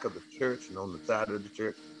in back of the church and on the side of the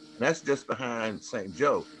church. And that's just behind St.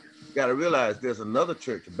 Joe. You got to realize there's another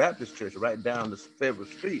church, a Baptist church, right down the Fayetteville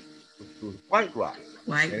Street, which was White Rock.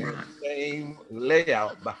 White and Rock. The same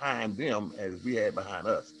layout behind them as we had behind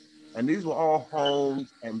us. And these were all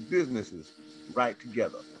homes and businesses right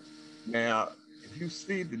together. Now, if you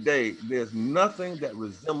see today, there's nothing that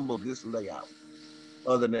resembles this layout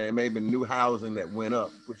other than maybe new housing that went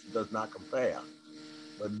up, which does not compare.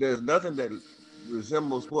 But there's nothing that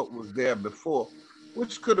resembles what was there before,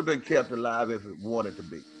 which could have been kept alive if it wanted to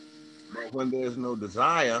be. But when there's no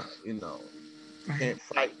desire, you can't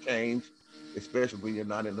fight change, especially when you're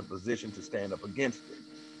not in a position to stand up against it.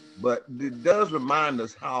 But it does remind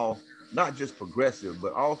us how, not just progressive,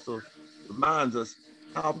 but also reminds us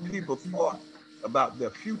how people thought about their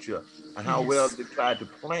future and how well they tried to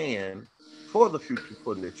plan for the future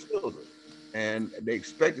for their children. And they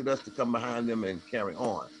expected us to come behind them and carry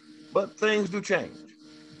on. But things do change.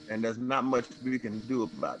 And there's not much we can do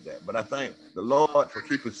about that. But I thank the Lord for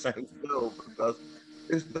keeping St. Joe, because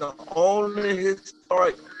it's the only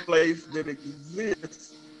historic place that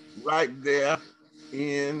exists right there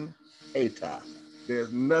in Hayti.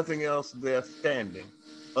 There's nothing else there standing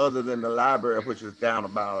other than the library, which is down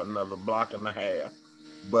about another block and a half.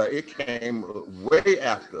 But it came way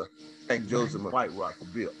after St. Joseph and White Rock were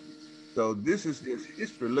built. So this is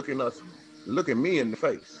history looking me in the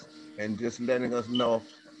face and just letting us know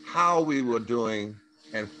how we were doing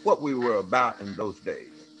and what we were about in those days.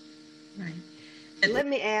 Right. Let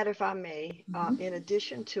me add, if I may, in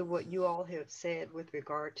addition to what you all have said with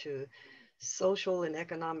regard to social and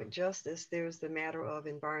economic justice, there's the matter of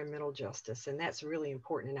environmental justice, and that's really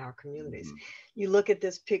important in our communities. You look at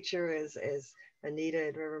this picture, as Anita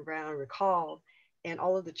and Reverend Brown recalled, and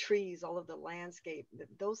all of the trees, all of the landscape,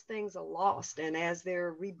 those things are lost. And as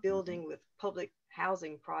they're rebuilding with public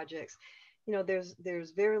housing projects,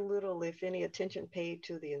 there's very little, if any, attention paid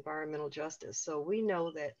to the environmental justice. So we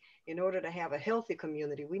know that in order to have a healthy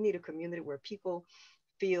community, we need a community where people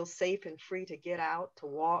feel safe and free to get out, to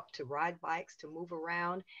walk, to ride bikes, to move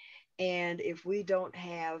around. And if we don't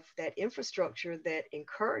have that infrastructure that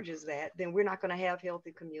encourages that, then we're not going to have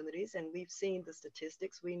healthy communities. And we've seen the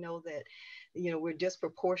statistics. We know that, we're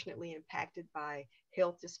disproportionately impacted by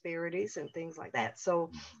health disparities and things like that. So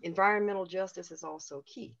environmental justice is also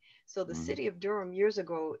key. So the city of Durham years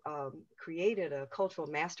ago created a cultural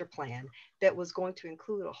master plan that was going to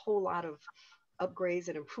include a whole lot of upgrades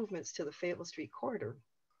and improvements to the Fayetteville Street corridor.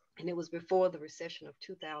 And it was before the recession of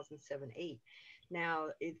 2007-8. Now,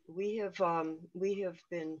 we have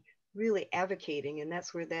been really advocating, and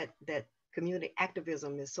that's where that community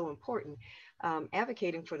activism is so important,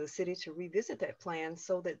 advocating for the city to revisit that plan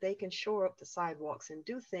so that they can shore up the sidewalks and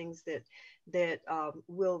do things that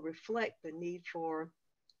will reflect the need for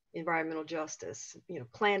environmental justice,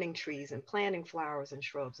 planting trees and planting flowers and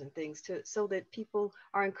shrubs and things so that people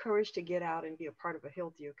are encouraged to get out and be a part of a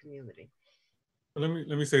healthier community. Let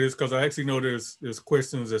me say this, because I actually know there's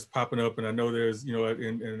questions that's popping up, and I know there's,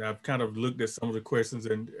 and I've kind of looked at some of the questions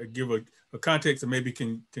and give a context that maybe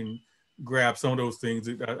can grab some of those things.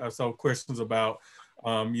 I saw questions about,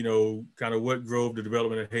 kind of what drove the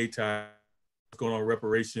development of Hayti, what's going on with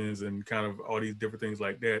reparations, and kind of all these different things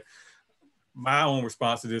like that. My own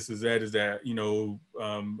response to this is that,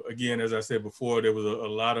 again, as I said before, there was a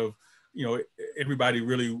lot of, everybody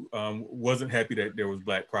really wasn't happy that there was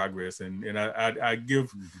Black progress. And I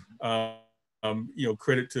give,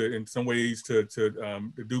 credit to, in some ways, to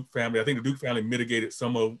the Duke family. I think the Duke family mitigated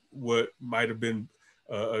some of what might have been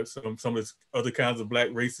some of this other kinds of Black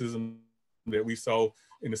racism that we saw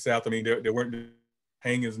in the South. I mean, there weren't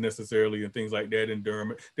hangings necessarily and things like that in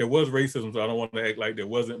Durham. There was racism, so I don't want to act like there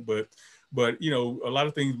wasn't, but a lot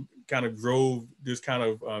of things kind of drove this kind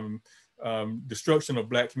of destruction of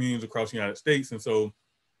Black communities across the United States. And so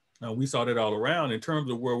we saw that all around. In terms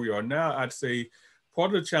of where we are now, I'd say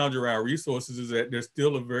part of the challenge around resources is that there's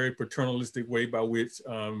still a very paternalistic way by which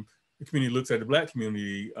the community looks at the Black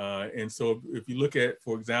community. And so if you look at,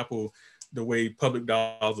 for example, the way public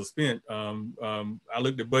dollars are spent, I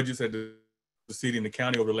looked at budgets at the city and the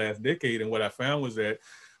county over the last decade, and what I found was that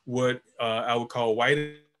what I would call white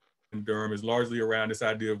in Durham is largely around this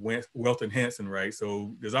idea of wealth enhancing, right?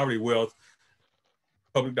 So there's already wealth,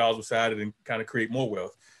 public dollars decided and kind of create more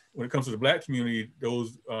wealth. When it comes to the Black community,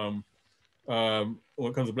 those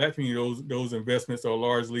those investments are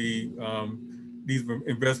largely these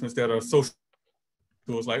investments that are social.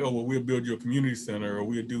 So it's like, oh, well, we'll build you a community center, or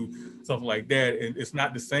we'll do something like that. And it's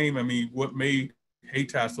not the same. I mean, what made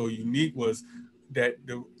Hayti so unique was that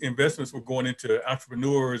the investments were going into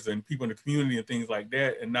entrepreneurs and people in the community and things like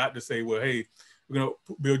that, and not to say, well, hey, we're going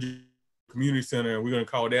to build you a community center and we're going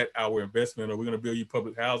to call that our investment, or we're going to build you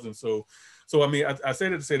public housing. So I mean, I say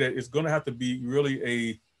that to say that it's going to have to be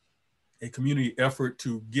really a community effort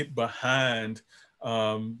to get behind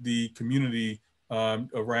the community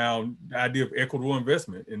around the idea of equitable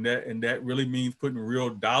investment, and that really means putting real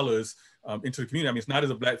dollars into the community. I mean, it's not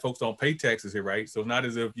as if Black folks don't pay taxes here, right? So it's not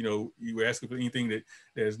as if you were asking for anything that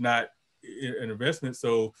is not an investment.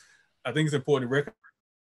 So I think it's important to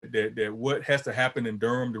recognize that what has to happen in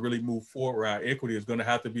Durham to really move forward around equity is going to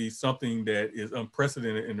have to be something that is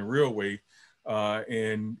unprecedented in the real way,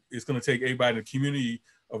 and it's going to take everybody in the community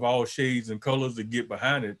of all shades and colors to get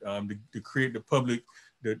behind it, to create the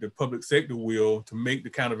public sector will to make the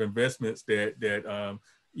kind of investments that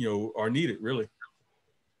are needed, really.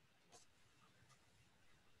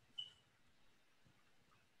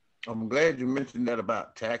 I'm glad you mentioned that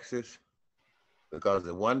about taxes, because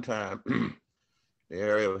at one time, the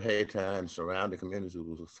area of Hayti and surrounding communities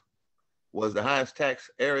was the highest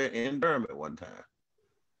tax area in Durham at one time,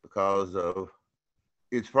 because of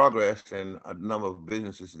its progress and a number of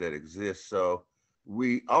businesses that exist. So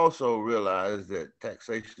we also realize that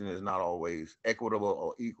taxation is not always equitable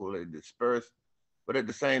or equally dispersed, but at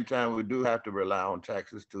the same time, we do have to rely on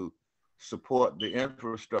taxes to support the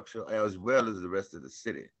infrastructure as well as the rest of the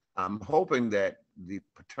city. I'm hoping that the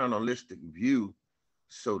paternalistic view,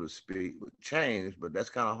 so to speak, would change, but that's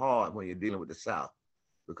kind of hard when you're dealing with the South,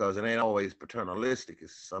 because it ain't always paternalistic.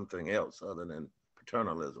 It's something else other than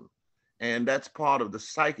paternalism. And that's part of the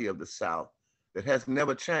psyche of the South that has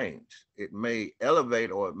never changed. It may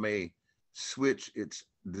elevate or it may switch its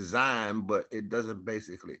design, but it doesn't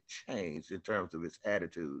basically change in terms of its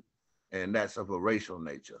attitude. And that's of a racial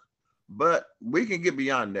nature. But we can get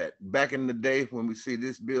beyond that. Back in the day when we see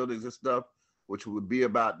these buildings and stuff, which would be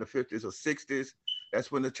about the 50s or 60s,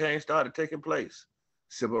 that's when the change started taking place.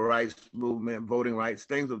 Civil rights movement, voting rights,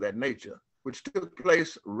 things of that nature, which took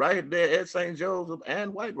place right there at St. Joseph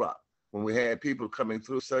and White Rock, when we had people coming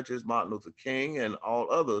through such as Martin Luther King and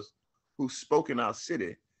all others who spoke in our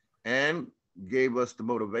city and gave us the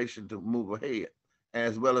motivation to move ahead,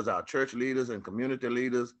 as well as our church leaders and community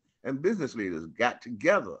leaders and business leaders got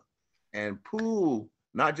together and pooled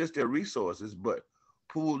not just their resources, but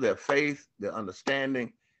pooled their faith, their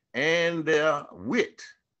understanding, and their wit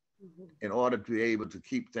in order to be able to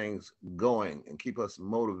keep things going and keep us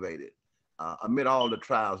motivated amid all the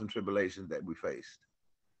trials and tribulations that we faced.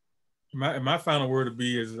 My final word to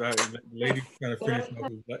be is, lady kind of finished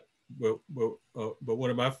up, but one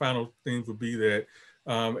of my final things would be that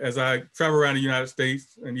as I travel around the United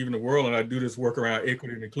States and even the world, and I do this work around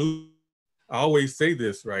equity and inclusion, I always say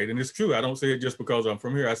this, right? And it's true. I don't say it just because I'm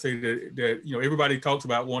from here. I say that you know, everybody talks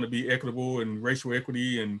about wanting to be equitable and racial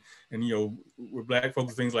equity and you know, with Black folks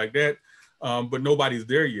and things like that. But nobody's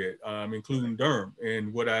there yet, including Durham.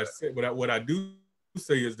 And what I do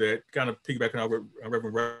say is that, kind of piggybacking on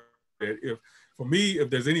Reverend Rob, that if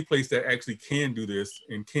there's any place that actually can do this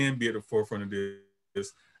and can be at the forefront of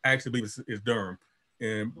this, I actually believe is Durham.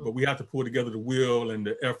 But we have to pull together the will and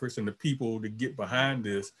the efforts and the people to get behind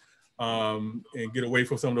this, and get away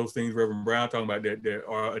from some of those things Reverend Brown talking about that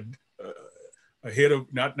are ahead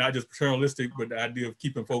of not just paternalistic, but the idea of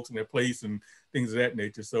keeping folks in their place and things of that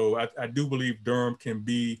nature. So I do believe Durham can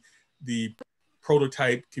be the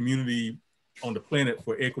prototype community on the planet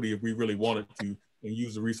for equity if we really wanted to and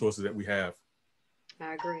use the resources that we have.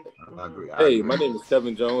 I agree. I agree. Hey, my name is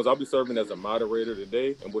Kevin Jones. I'll be serving as a moderator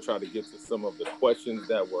today, and we'll try to get to some of the questions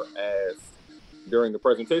that were asked during the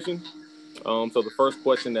presentation. So the first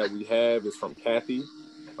question that we have is from Kathy.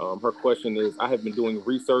 Her question is, I have been doing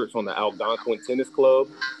research on the Algonquin Tennis Club.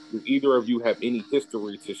 Do either of you have any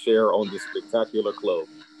history to share on this spectacular club?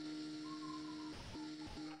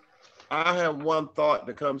 I have one thought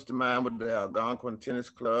that comes to mind with the Algonquin Tennis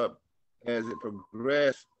Club. As it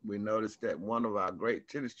progressed, we noticed that one of our great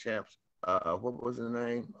tennis champs, what was his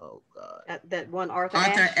name? Oh, God. That one Arthur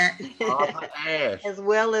Ashe. Arthur Ashe. As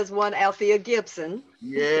well as one Althea Gibson.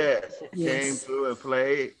 Yes, came through and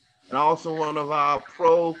played. And also one of our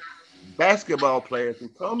pro basketball players who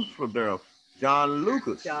comes from Durham, John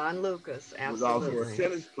Lucas. John Lucas, absolutely. Was also a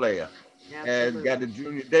tennis player. Absolutely. And got the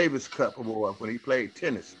Junior Davis Cup award when he played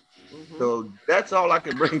tennis. So that's all I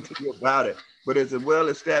can bring to you about it. But it's a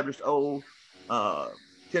well-established old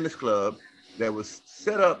tennis club that was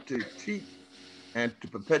set up to teach and to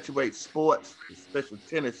perpetuate sports, especially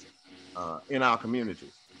tennis, in our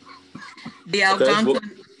communities. The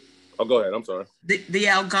Algonquin. Oh, go ahead. I'm sorry. The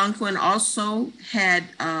Algonquin also had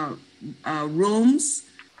rooms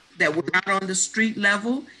that were not on the street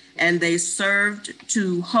level, and they served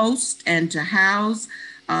to host and to house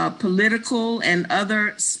political and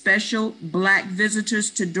other special Black visitors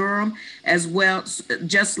to Durham as well,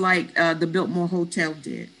 just like the Biltmore Hotel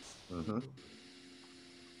did.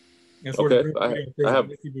 That's okay, I have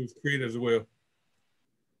was created as well.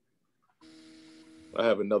 I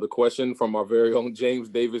have another question from our very own James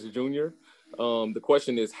Davis Jr. The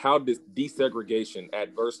question is, how does desegregation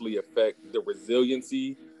adversely affect the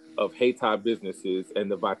resiliency of Hayti businesses and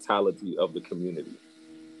the vitality of the community?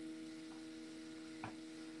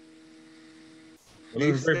 Well,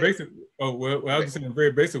 in a very basic. I was just saying in a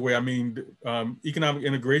very basic way. I mean, economic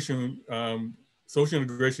integration, social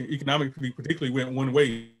integration, economically particularly went one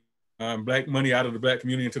way. Black money out of the Black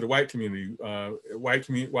community into the white community.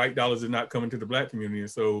 White dollars did not come into the Black community, and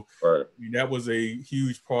so I mean, that was a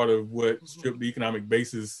huge part of what stripped the economic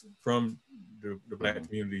basis from the Black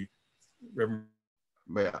community.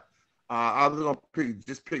 Yeah, I was going to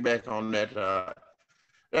just piggyback on that.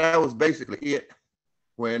 That was basically it.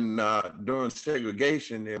 When during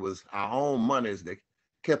segregation, it was our own monies that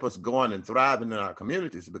kept us going and thriving in our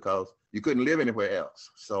communities because you couldn't live anywhere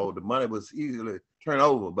else. So the money was easily turned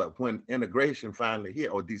over. But when integration finally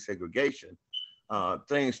hit, or desegregation,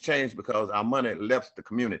 things changed because our money left the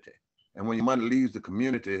community. And when your money leaves the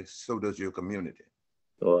community, so does your community.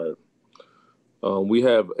 All right. We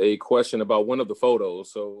have a question about one of the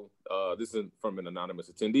photos. So this is from an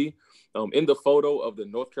anonymous attendee. In the photo of the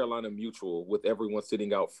North Carolina Mutual with everyone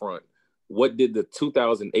sitting out front, what did the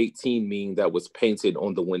 2018 mean that was painted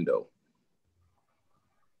on the window?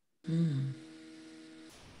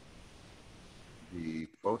 The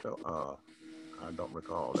photo, I don't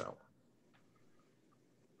recall that one.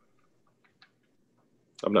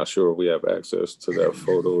 I'm not sure if we have access to that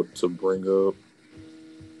photo to bring up.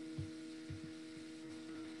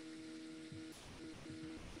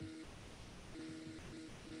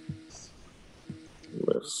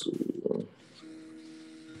 Let's see.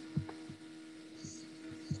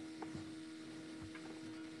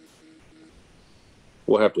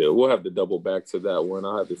 We'll have to double back to that one.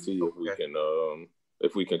 I'll have to see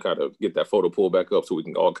if we can kind of get that photo pulled back up so we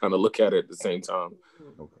can all kind of look at it at the same time.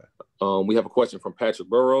 Okay. We have a question from Patrick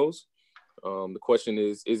Burrows. The question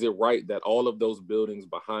is it right that all of those buildings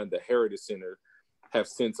behind the Heritage Center have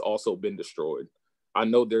since also been destroyed? I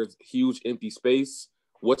know there's huge empty space.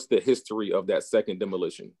 What's the history of that second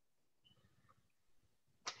demolition?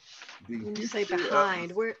 When you say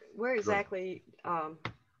behind, where exactly,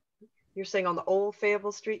 you're saying on the old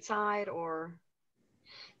Fayetteville Street side, or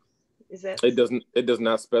is that? It does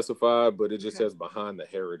not specify, but it just says behind the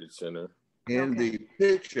Heritage Center. In the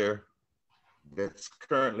picture that's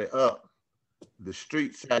currently up, the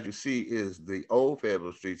street side you see is the old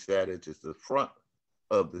Fayetteville Street side, which is the front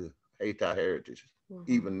of the Hayti Heritage,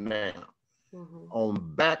 even now.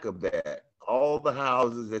 On back of that, all the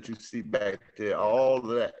houses that you see back there, all of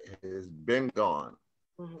that has been gone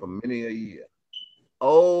for many a year.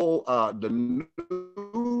 Oh, the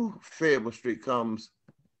new Fayetteville Street comes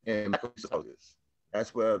in houses.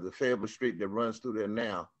 That's where the Fayetteville Street that runs through there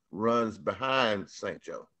now runs behind St.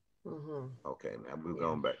 Joe. Okay, now we're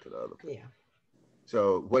going back to the other place.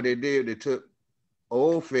 So what they did, they took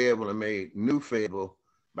old Fayetteville and made new Fayetteville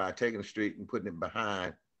by taking the street and putting it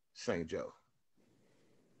behind St. Joe.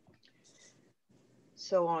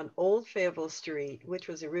 So on Old Fayetteville Street, which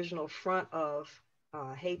was the original front of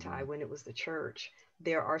Hayti when it was the church,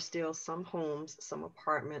 there are still some homes, some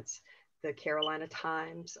apartments. The Carolina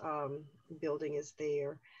Times building is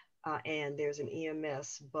there, and there's an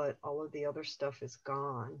EMS, but all of the other stuff is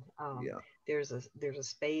gone. There's a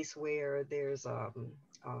space where there's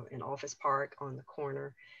an office park on the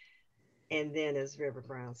corner, and then, as Reverend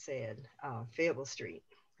Brown said, Fayetteville Street.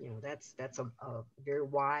 You know, that's a very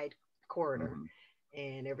wide corridor,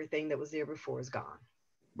 and everything that was there before is gone.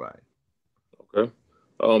 Right. Okay.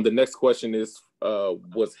 The next question is,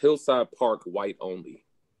 was Hillside Park white only?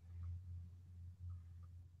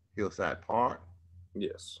 Hillside Park?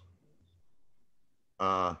 Yes.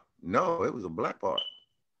 No, it was a black park.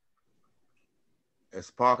 It's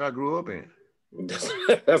the park I grew up in.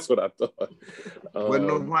 That's what I thought. Wasn't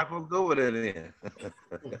no white folks over there then.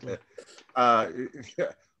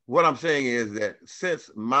 What I'm saying is that since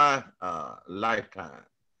my lifetime,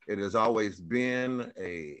 it has always been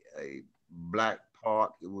a black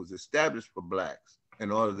park. It was established for blacks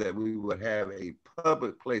in order that we would have a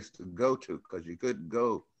public place to go to, because you couldn't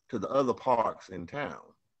go to the other parks in town.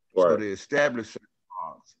 Right. So they established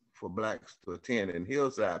parks for blacks to attend, and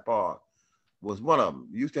Hillside Park was one of them.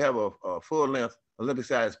 Used to have a full-length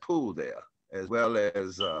Olympic-sized pool there, as well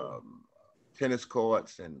as tennis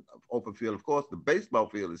courts and open field. Of course, the baseball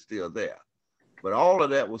field is still there, but all of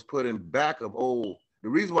that was put in back of old. The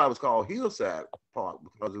reason why it was called Hillside Park,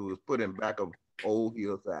 because it was put in back of old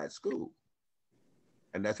Hillside School,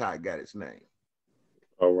 and that's how it got its name.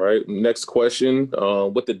 All right. Next question.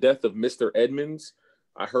 With the death of Mr. Edmonds,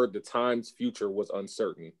 I heard the Times' future was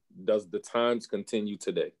uncertain. Does the Times continue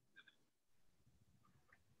today?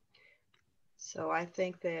 So I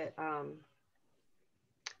think that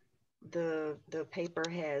the paper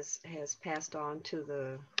has passed on to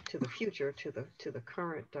the future, to the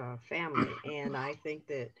current family, and I think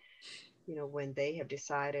that, you know, when they have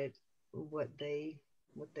decided what they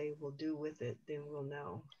will do with it, then we'll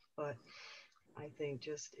know. But I think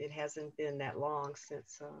just it hasn't been that long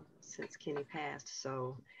since Kenny passed,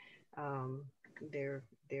 so they're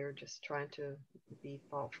just trying to be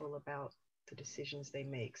thoughtful about the decisions they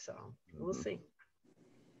make. So we'll see.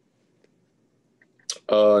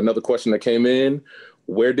 Another question that came in: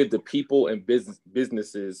 where did the people and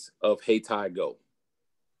businesses of Hayti go?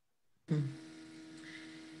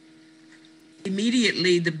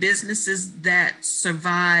 Immediately, the businesses that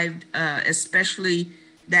survived, especially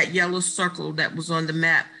that yellow circle that was on the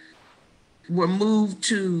map, were moved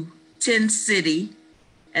to 10 City,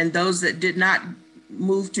 and those that did not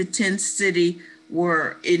move to 10 City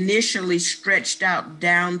were initially stretched out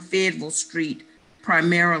down Fayetteville Street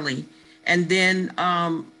primarily. And then,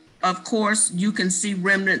 of course, you can see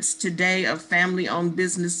remnants today of family-owned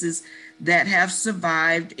businesses that have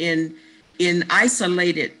survived in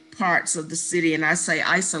isolated parts of the city. And I say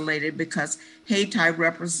isolated because Hayti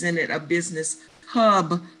represented a business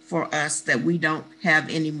hub for us that we don't have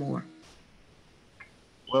anymore.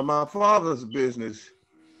 Well, my father's business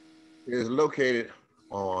is located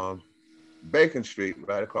on Bacon Street,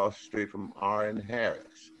 right across the street from R.N.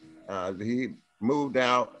 Harris. He moved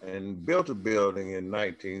out and built a building in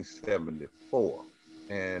 1974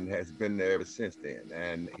 and has been there ever since then.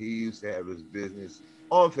 And he used to have his business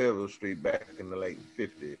on Fayetteville Street back in the late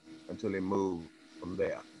 50s until he moved from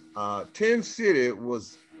there. 10 City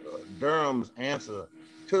was Durham's answer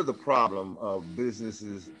to the problem of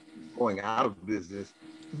businesses going out of business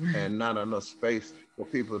and not enough space for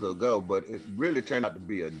people to go. But it really turned out to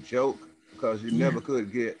be a joke, because you never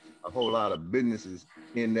could get a whole lot of businesses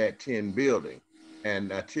in that 10 building.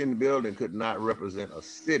 And that 10 building could not represent a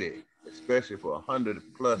city, especially for 100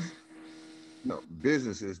 plus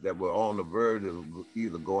businesses that were on the verge of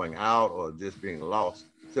either going out or just being lost.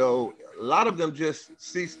 So a lot of them just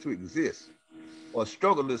ceased to exist or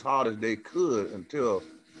struggled as hard as they could until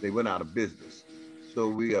they went out of business. So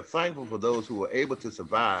we are thankful for those who were able to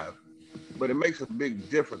survive, but it makes a big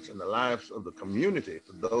difference in the lives of the community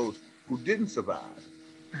for those who didn't survive,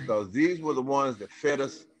 because these were the ones that fed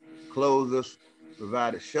us, clothed us,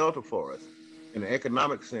 provided shelter for us in an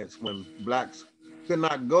economic sense when blacks could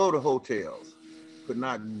not go to hotels, could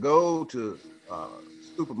not go to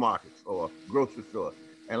supermarkets or grocery stores.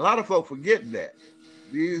 And a lot of folks forget that.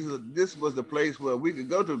 This was the place where we could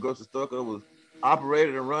go to a grocery store because it was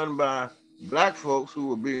operated and run by black folks who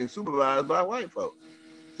were being supervised by white folks.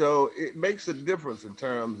 So it makes a difference in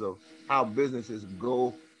terms of how businesses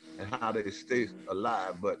go and how they stay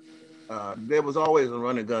alive. But there was always a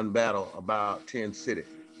running gun battle about 10 City.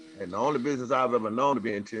 And the only business I've ever known to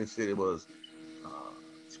be in 10 City was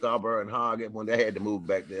Scarborough and Hargett when they had to move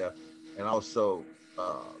back there. And also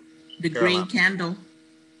the Carolina. Green Candle.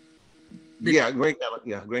 Green Candle.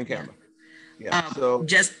 Yeah, Green Candle. Yeah. So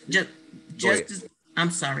just as, I'm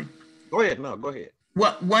sorry. Go ahead. No, go ahead.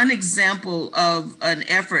 One example of an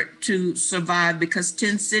effort to survive, because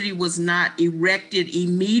 10 City was not erected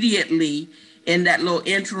immediately in that little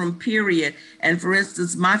interim period. And for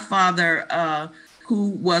instance, my father, who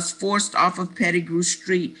was forced off of Pettigrew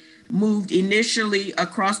Street, moved initially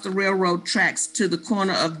across the railroad tracks to the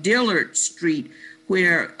corner of Dillard Street,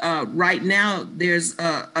 where right now there's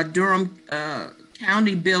a Durham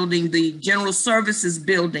County building, the General Services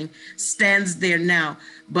building stands there now.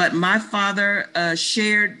 But my father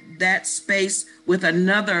shared that space with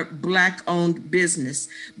another Black-owned business.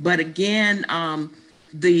 But again,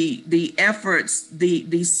 the efforts,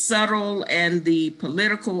 the subtle and the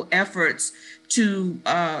political efforts to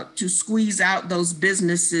squeeze out those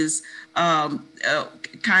businesses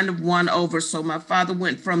kind of won over. So my father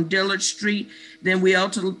went from Dillard Street. Then we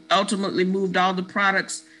ultimately moved all the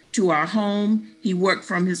products to our home. He worked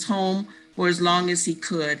from his home for as long as he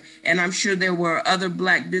could. And I'm sure there were other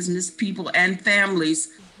Black business people and families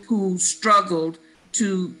who struggled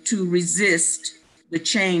to resist the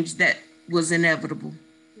change that was inevitable.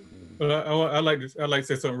 Well, I like to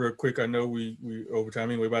say something real quick. I know we over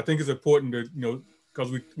time anyway, but I think it's important to,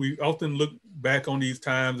 because we often look back on these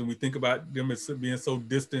times and we think about them as being so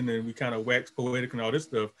distant and we kind of wax poetic and all this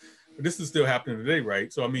stuff. But this is still happening today,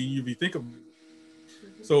 right? So I mean, if you think of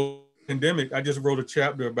pandemic, I just wrote a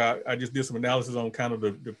chapter about, I just did some analysis on kind of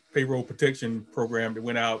the payroll protection program that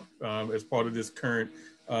went out as part of this current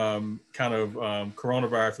kind of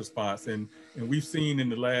coronavirus response. And we've seen in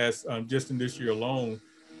the last, just in this year alone,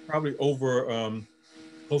 probably over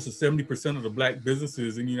close to 70% of the Black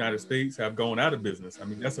businesses in the United States have gone out of business. I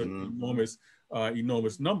mean, that's an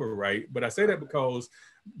enormous number, right? But I say that because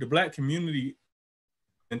the Black community,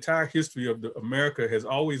 entire history of America has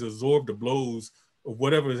always absorbed the blows of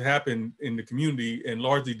whatever has happened in the community and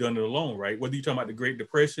largely done it alone, right? Whether you're talking about the Great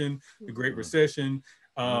Depression, the Great Recession,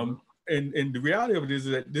 and the reality of it is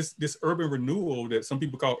that this urban renewal that some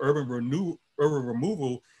people call urban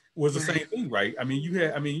removal was the same thing, right? I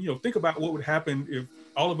mean, think about what would happen if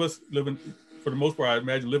all of us living, for the most part, I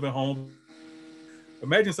imagine living home.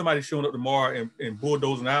 Imagine somebody showing up tomorrow and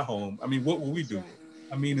bulldozing our home. I mean, what will we do?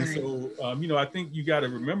 I mean, and so, I think you got to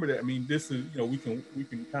remember that. I mean, this is, we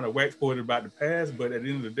can kind of wax poetic about the past, but at the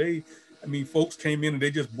end of the day, I mean, folks came in and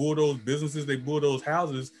they just bulldozed businesses, they bulldozed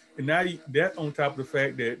houses. And now that on top of the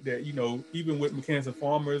fact that even with Mechanics and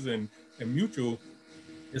Farmers and Mutual,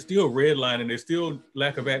 there's still redlining, there's still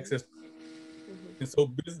lack of access. And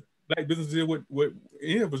so Black businesses did what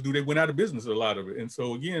any of us do, they went out of business, a lot of it. And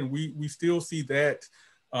so again, we still see that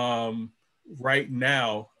right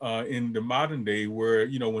now in the modern day where,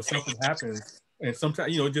 when something happens, and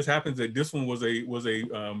sometimes, it just happens that this one was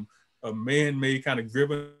a man-made kind of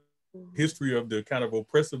driven history of the kind of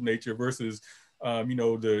oppressive nature versus,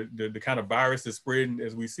 the kind of virus that's spreading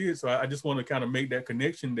as we see it. So I just want to kind of make that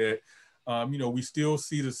connection that, we still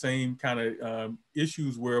see the same kind of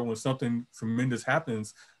issues where when something tremendous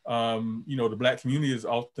happens, the Black community is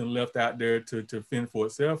often left out there to fend for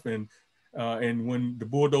itself. And when the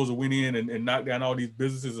bulldozer went in and knocked down all these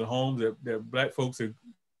businesses and homes that Black folks have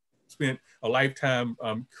spent a lifetime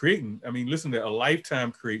creating, I mean, listen to a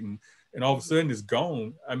lifetime creating, and all of a sudden it's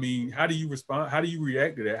gone. I mean, how do you respond? How do you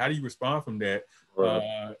react to that? How do you respond from that?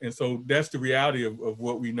 Right. And so that's the reality of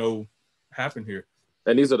what we know happened here.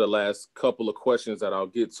 And these are the last couple of questions that I'll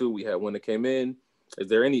get to. We had one that came in. Is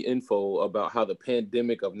there any info about how the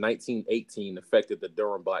pandemic of 1918 affected the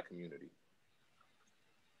Durham Black community?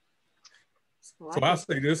 So I'll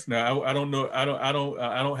say this now. I don't know. I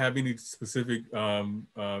don't have any specific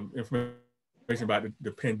information about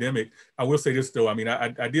the pandemic. I will say this though. I mean,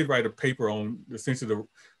 I did write a paper on essentially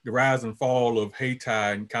the rise and fall of Hayti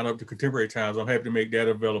and kind of up to contemporary times. I'm happy to make that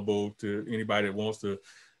available to anybody that wants to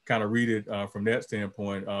kind of read it from that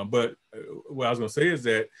standpoint. But what I was going to say is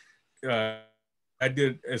that I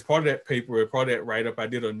did, as part of that paper, part of that write-up, I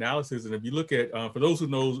did an analysis. And if you look at, for those who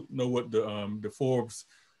know what the Forbes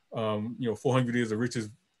you know, 400 is the richest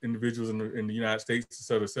individuals in the United States, et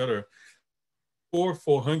cetera, et cetera.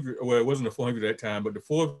 400, well, it wasn't the 400 at that time, but the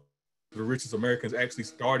 4 the richest Americans actually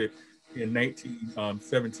started in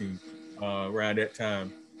 1917, around that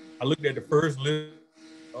time. I looked at the first list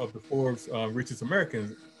of the Forbes richest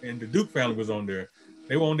Americans, and the Duke family was on there.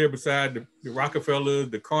 They were on there beside the Rockefellers,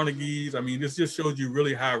 the Carnegies. I mean, this just shows you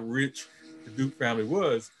really how rich the Duke family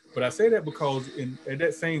was. But I say that because at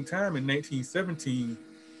that same time in 1917,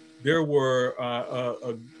 there were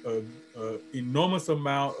a enormous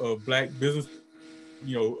amount of Black business,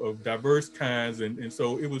 you know, of diverse kinds, and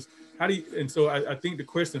so it was how do you, and so I think the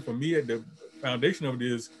question for me at the foundation of it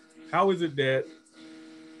is, how is it that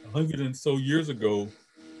 100 and so years ago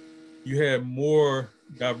you had more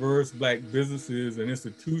diverse Black businesses and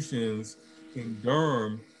institutions in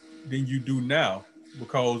Durham than you do now?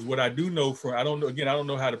 Because what I do know from, I don't know, again, I don't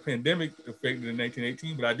know how the pandemic affected in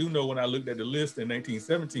 1918, but I do know when I looked at the list in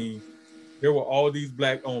 1917, there were all these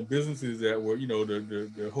Black owned businesses that were, you know,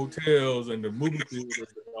 the hotels and the movie theaters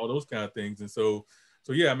and all those kind of things. And so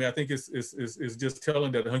yeah, I mean, I think it's just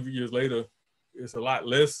telling that 100 years later, it's a lot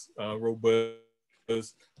less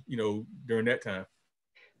robust, you know, during that time.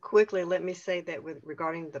 Quickly, let me say that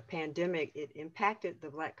regarding the pandemic, it impacted the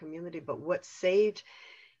Black community, but what saved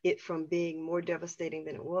it from being more devastating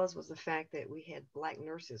than it was the fact that we had Black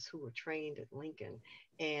nurses who were trained at Lincoln,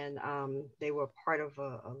 and they were part of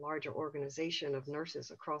a larger organization of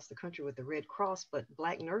nurses across the country with the Red Cross, but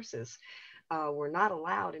Black nurses were not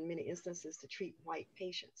allowed in many instances to treat white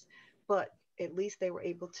patients, but at least they were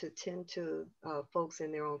able to tend to folks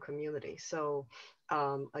in their own community. So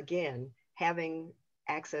again, having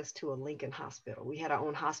access to a Lincoln hospital. We had our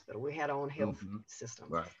own hospital. We had our own health system.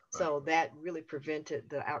 Right. So that really prevented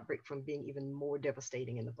the outbreak from being even more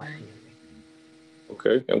devastating in the Black community.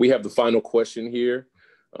 Okay, and we have the final question here.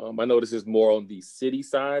 I know this is more on the city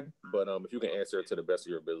side, but if you can answer it to the best of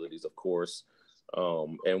your abilities, of course.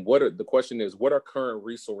 And the question is, what are current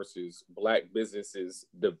resources Black businesses,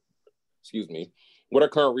 what are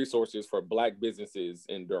current resources for Black businesses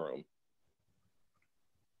in Durham?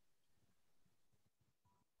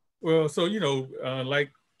 Well, so, you know,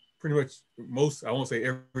 like pretty much most, I won't say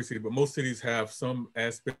every city, but most cities have some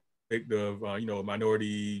aspect of, you know, a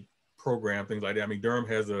minority program, things like that. I mean, Durham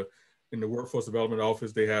has in the workforce development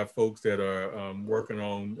office, they have folks that are working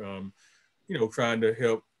on, you know, trying to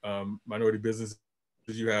help minority businesses.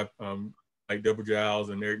 You have like Deborah Giles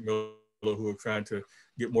and Eric Miller who are trying to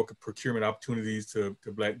get more procurement opportunities to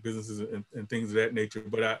Black businesses and things of that nature.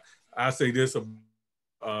 But I say this, and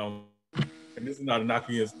this is not a knock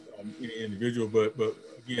against any individual, but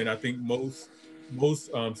again, I think most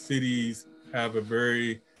cities have a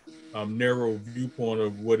very narrow viewpoint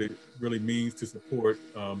of what it really means to support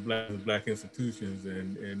Black institutions,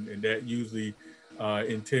 and that usually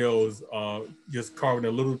entails just carving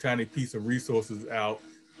a little tiny piece of resources out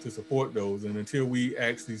to support those. And until we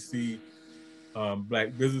actually see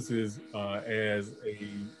Black businesses as a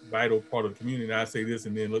vital part of the community, and I say this,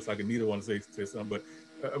 and then it looks like Anita wants to say something, but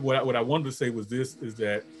what I wanted to say was this, is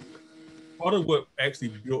that part of what actually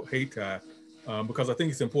built Hayti, because I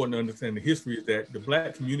think it's important to understand the history, is that the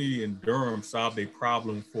Black community in Durham solved a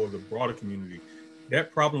problem for the broader community.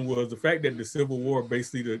 That problem was the fact that the Civil War,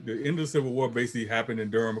 basically, the end of the Civil War basically happened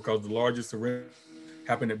in Durham because the largest surrender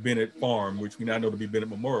happened at Bennett Farm, which we now know to be Bennett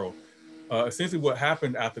Memorial. Essentially what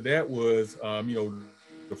happened after that was, you know,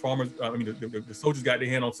 the farmers, the soldiers got their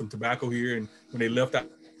hand on some tobacco here, and when they left out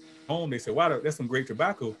home, they said, wow, that's some great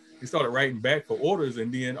tobacco. They started writing back for orders,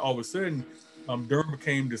 and then all of a sudden, Durham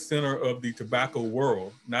became the center of the tobacco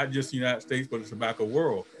world, not just the United States, but the tobacco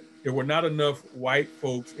world. There were not enough white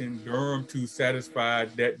folks in Durham to satisfy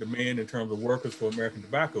that demand in terms of workers for American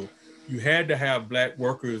tobacco. You had to have Black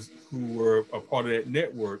workers who were a part of that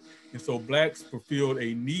network. And so Blacks fulfilled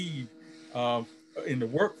a need in the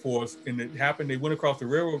workforce, and it happened, they went across the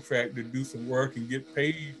railroad track to do some work and get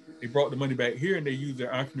paid. They brought the money back here, and they used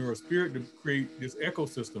their entrepreneurial spirit to create this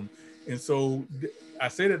ecosystem. And so I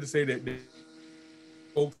say that to say that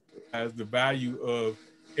folks as the value of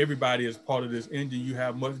everybody as part of this engine, you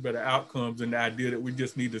have much better outcomes than the idea that we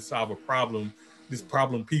just need to solve a problem, this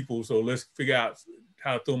problem people. So let's figure out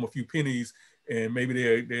how to throw them a few pennies, and maybe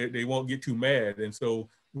they won't get too mad. And so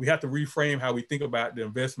we have to reframe how we think about the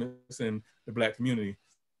investments in the Black community.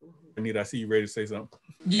 Anita, I see you ready to say something.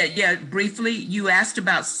 Yeah, briefly, you asked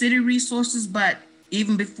about city resources, but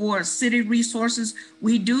even before city resources,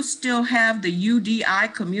 we do still have the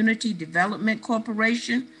UDI, Community Development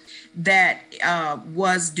Corporation, that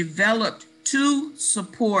was developed to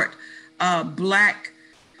support Black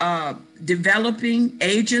developing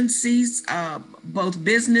agencies, both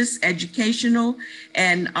business, educational,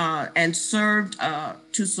 and served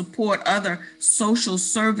to support other social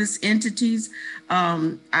service entities.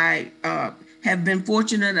 I have been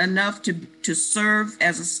fortunate enough to serve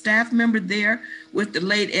as a staff member there with the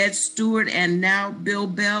late Ed Stewart and now Bill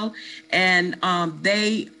Bell, and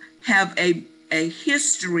they have a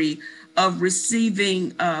history of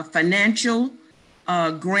receiving financial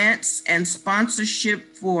grants and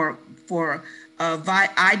sponsorship for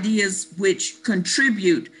ideas which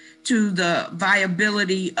contribute to the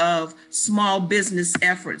viability of small business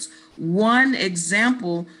efforts. One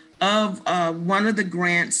example of one of the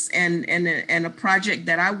grants and a project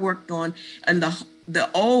that I worked on, and the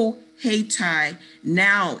old Hayti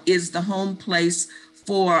now is the home place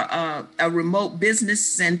for a remote business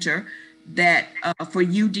center that for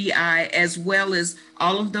UDI, as well as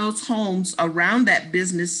all of those homes around that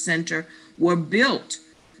business center were built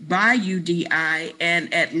by UDI,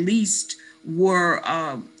 and at least were,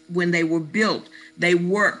 when they were built, they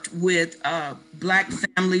worked with Black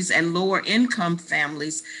families and lower income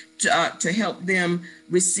families to help them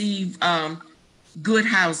receive good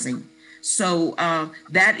housing. So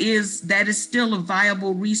that is still a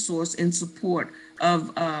viable resource in support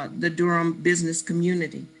of the Durham business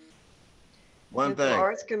community. One thing. In the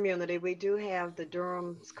arts community, we do have the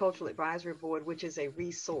Durham's Cultural Advisory Board, which is a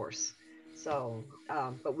resource. So,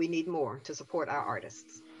 but we need more to support our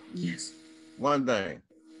artists. Yes. One thing,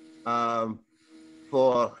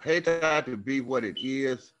 for Hayti to be what it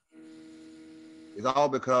is all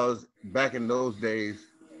because back in those days,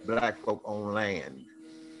 Black folk owned land.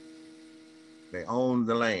 They owned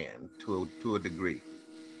the land to a degree,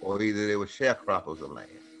 or either they were sharecroppers of land.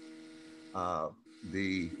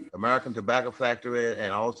 The American Tobacco Factory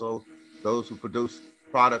and also those who produced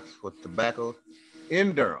products for tobacco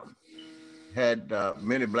in Durham had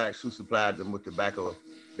many Blacks who supplied them with tobacco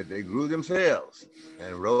that they grew themselves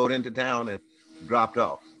and rode into town and dropped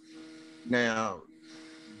off. Now,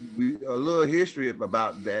 a little history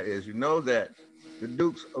about that is, you know that the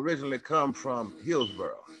Dukes originally come from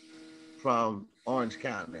Hillsborough, from Orange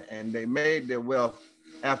County, and they made their wealth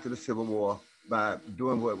after the Civil War by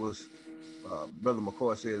doing what was Brother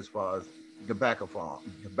McCoy said as far as tobacco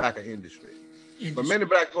industry. But many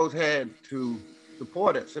Black folks had to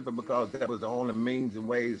support it simply because that was the only means and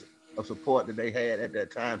ways of support that they had at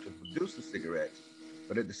that time to produce the cigarettes.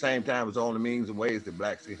 But at the same time, it was the only means and ways that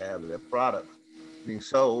Blacks could have their products being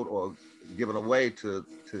sold or given away to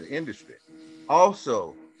the industry.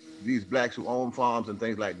 Also, these Blacks who own farms and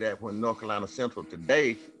things like that, when North Carolina Central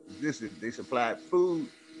today existed, they supplied food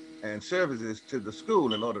and services to the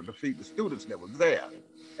school in order to feed the students that were there,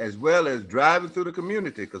 as well as driving through the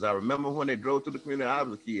community. Because I remember when they drove through the community, I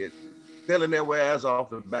was a kid, selling their wares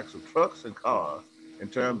off the backs of trucks and cars in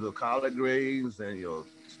terms of collard greens and your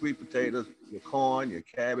sweet potatoes, your corn, your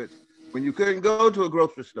cabbage, when you couldn't go to a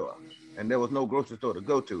grocery store and there was no grocery store to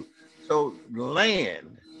go to. So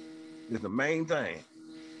land is the main thing.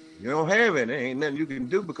 You don't have it, there ain't nothing you can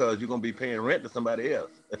do because you're gonna be paying rent to somebody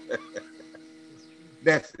else.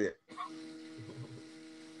 That's it.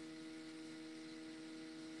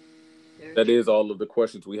 That is all of the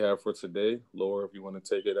questions we have for today. Laura, if you want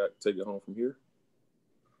to take it home from here.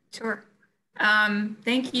 Sure.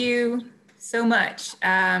 Thank you so much.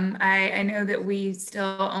 I know that we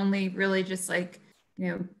still only really just touch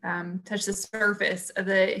the surface of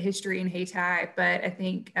the history in Hayti, but I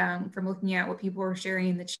think from looking at what people are sharing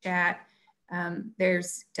in the chat,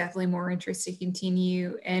 there's definitely more interest to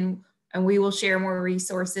continue, and we will share more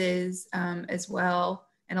resources as well,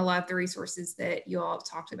 and a lot of the resources that you all have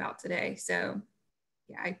talked about today. So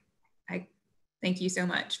yeah, I thank you so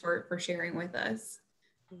much for sharing with us.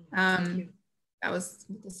 That was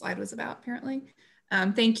what the slide was about, apparently.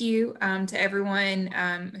 Thank you to everyone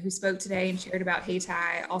who spoke today and shared about Hayti.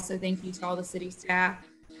 Also, thank you to all the city staff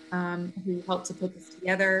who helped to put this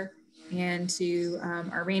together, and to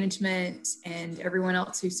our management and everyone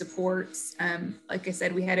else who supports. Like I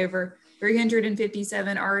said, we had over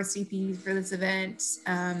 357 RSVPs for this event.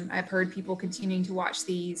 I've heard people continuing to watch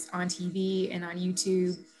these on TV and on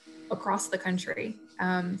YouTube across the country.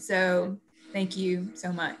 So thank you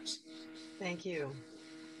so much. Thank you.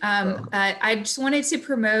 I just wanted to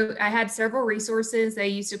promote, I had several resources I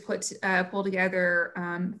used to pull together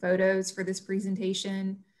photos for this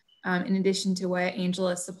presentation, in addition to what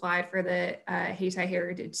Angela supplied for the Hayti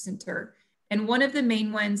Heritage Center. And one of the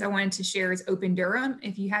main ones I wanted to share is Open Durham.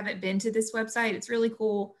 If you haven't been to this website, it's really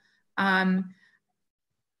cool.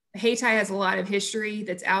 Hayti has a lot of history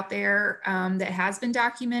that's out there that has been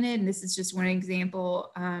documented. And this is just one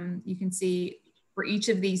example. You can see for each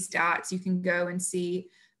of these dots, you can go and see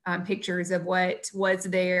pictures of what was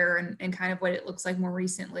there and kind of what it looks like more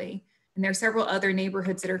recently. And there are several other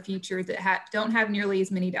neighborhoods that are featured that don't have nearly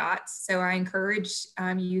as many dots. So I encourage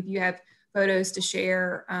you, if you have photos to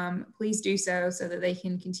share, please do so that they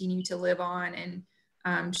can continue to live on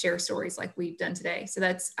and share stories like we've done today. So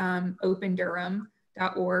that's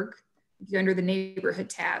opendurham.org. You go under the neighborhood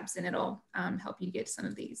tabs and it'll help you to get some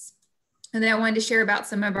of these. And then I wanted to share about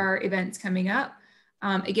some of our events coming up.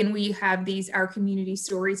 Again, we have our community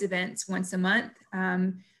stories events once a month.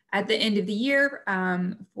 At the end of the year,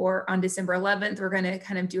 on December 11th, we're going to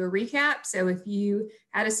kind of do a recap. So if you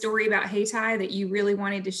had a story about Hayti that you really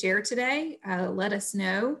wanted to share today, let us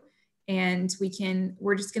know. And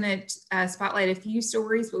we're just going to spotlight a few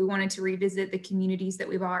stories, but we wanted to revisit the communities that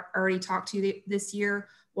we've already talked to this year: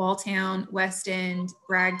 Walltown, West End,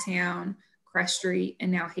 Bragtown, Crest Street,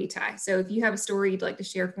 and now Hayti. So if you have a story you'd like to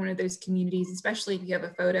share from one of those communities, especially if you have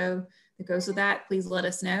a photo that goes with that, please let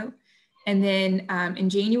us know. And then in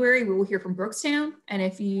January, we will hear from Brookstown. And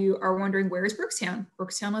if you are wondering, where is Brookstown?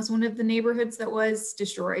 Brookstown was one of the neighborhoods that was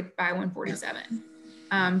destroyed by 147.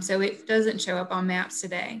 So it doesn't show up on maps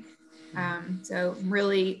today. So I'm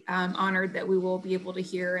really honored that we will be able to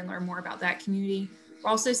hear and learn more about that community.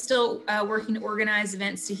 We're also still working to organize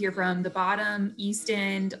events to hear from the Bottom, East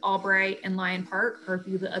End, Albright, and Lyon Park, or a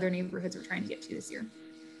few of the other neighborhoods we're trying to get to this year.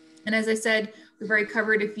 And as I said, we've already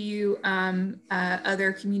covered a few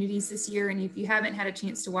other communities this year. And if you haven't had a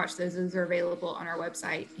chance to watch those are available on our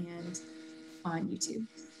website and on YouTube.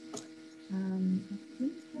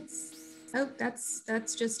 I think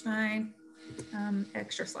that's just my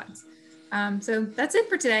extra slides. So that's it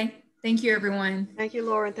for today. Thank you, everyone. Thank you,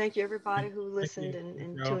 Laura, and thank you, everybody who listened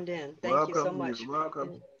and tuned in. Thank you so much. You're welcome.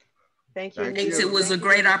 And thank you. Thanks. It was a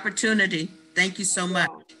great opportunity. Thank you so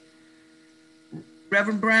much.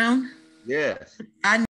 Reverend Brown? Yes.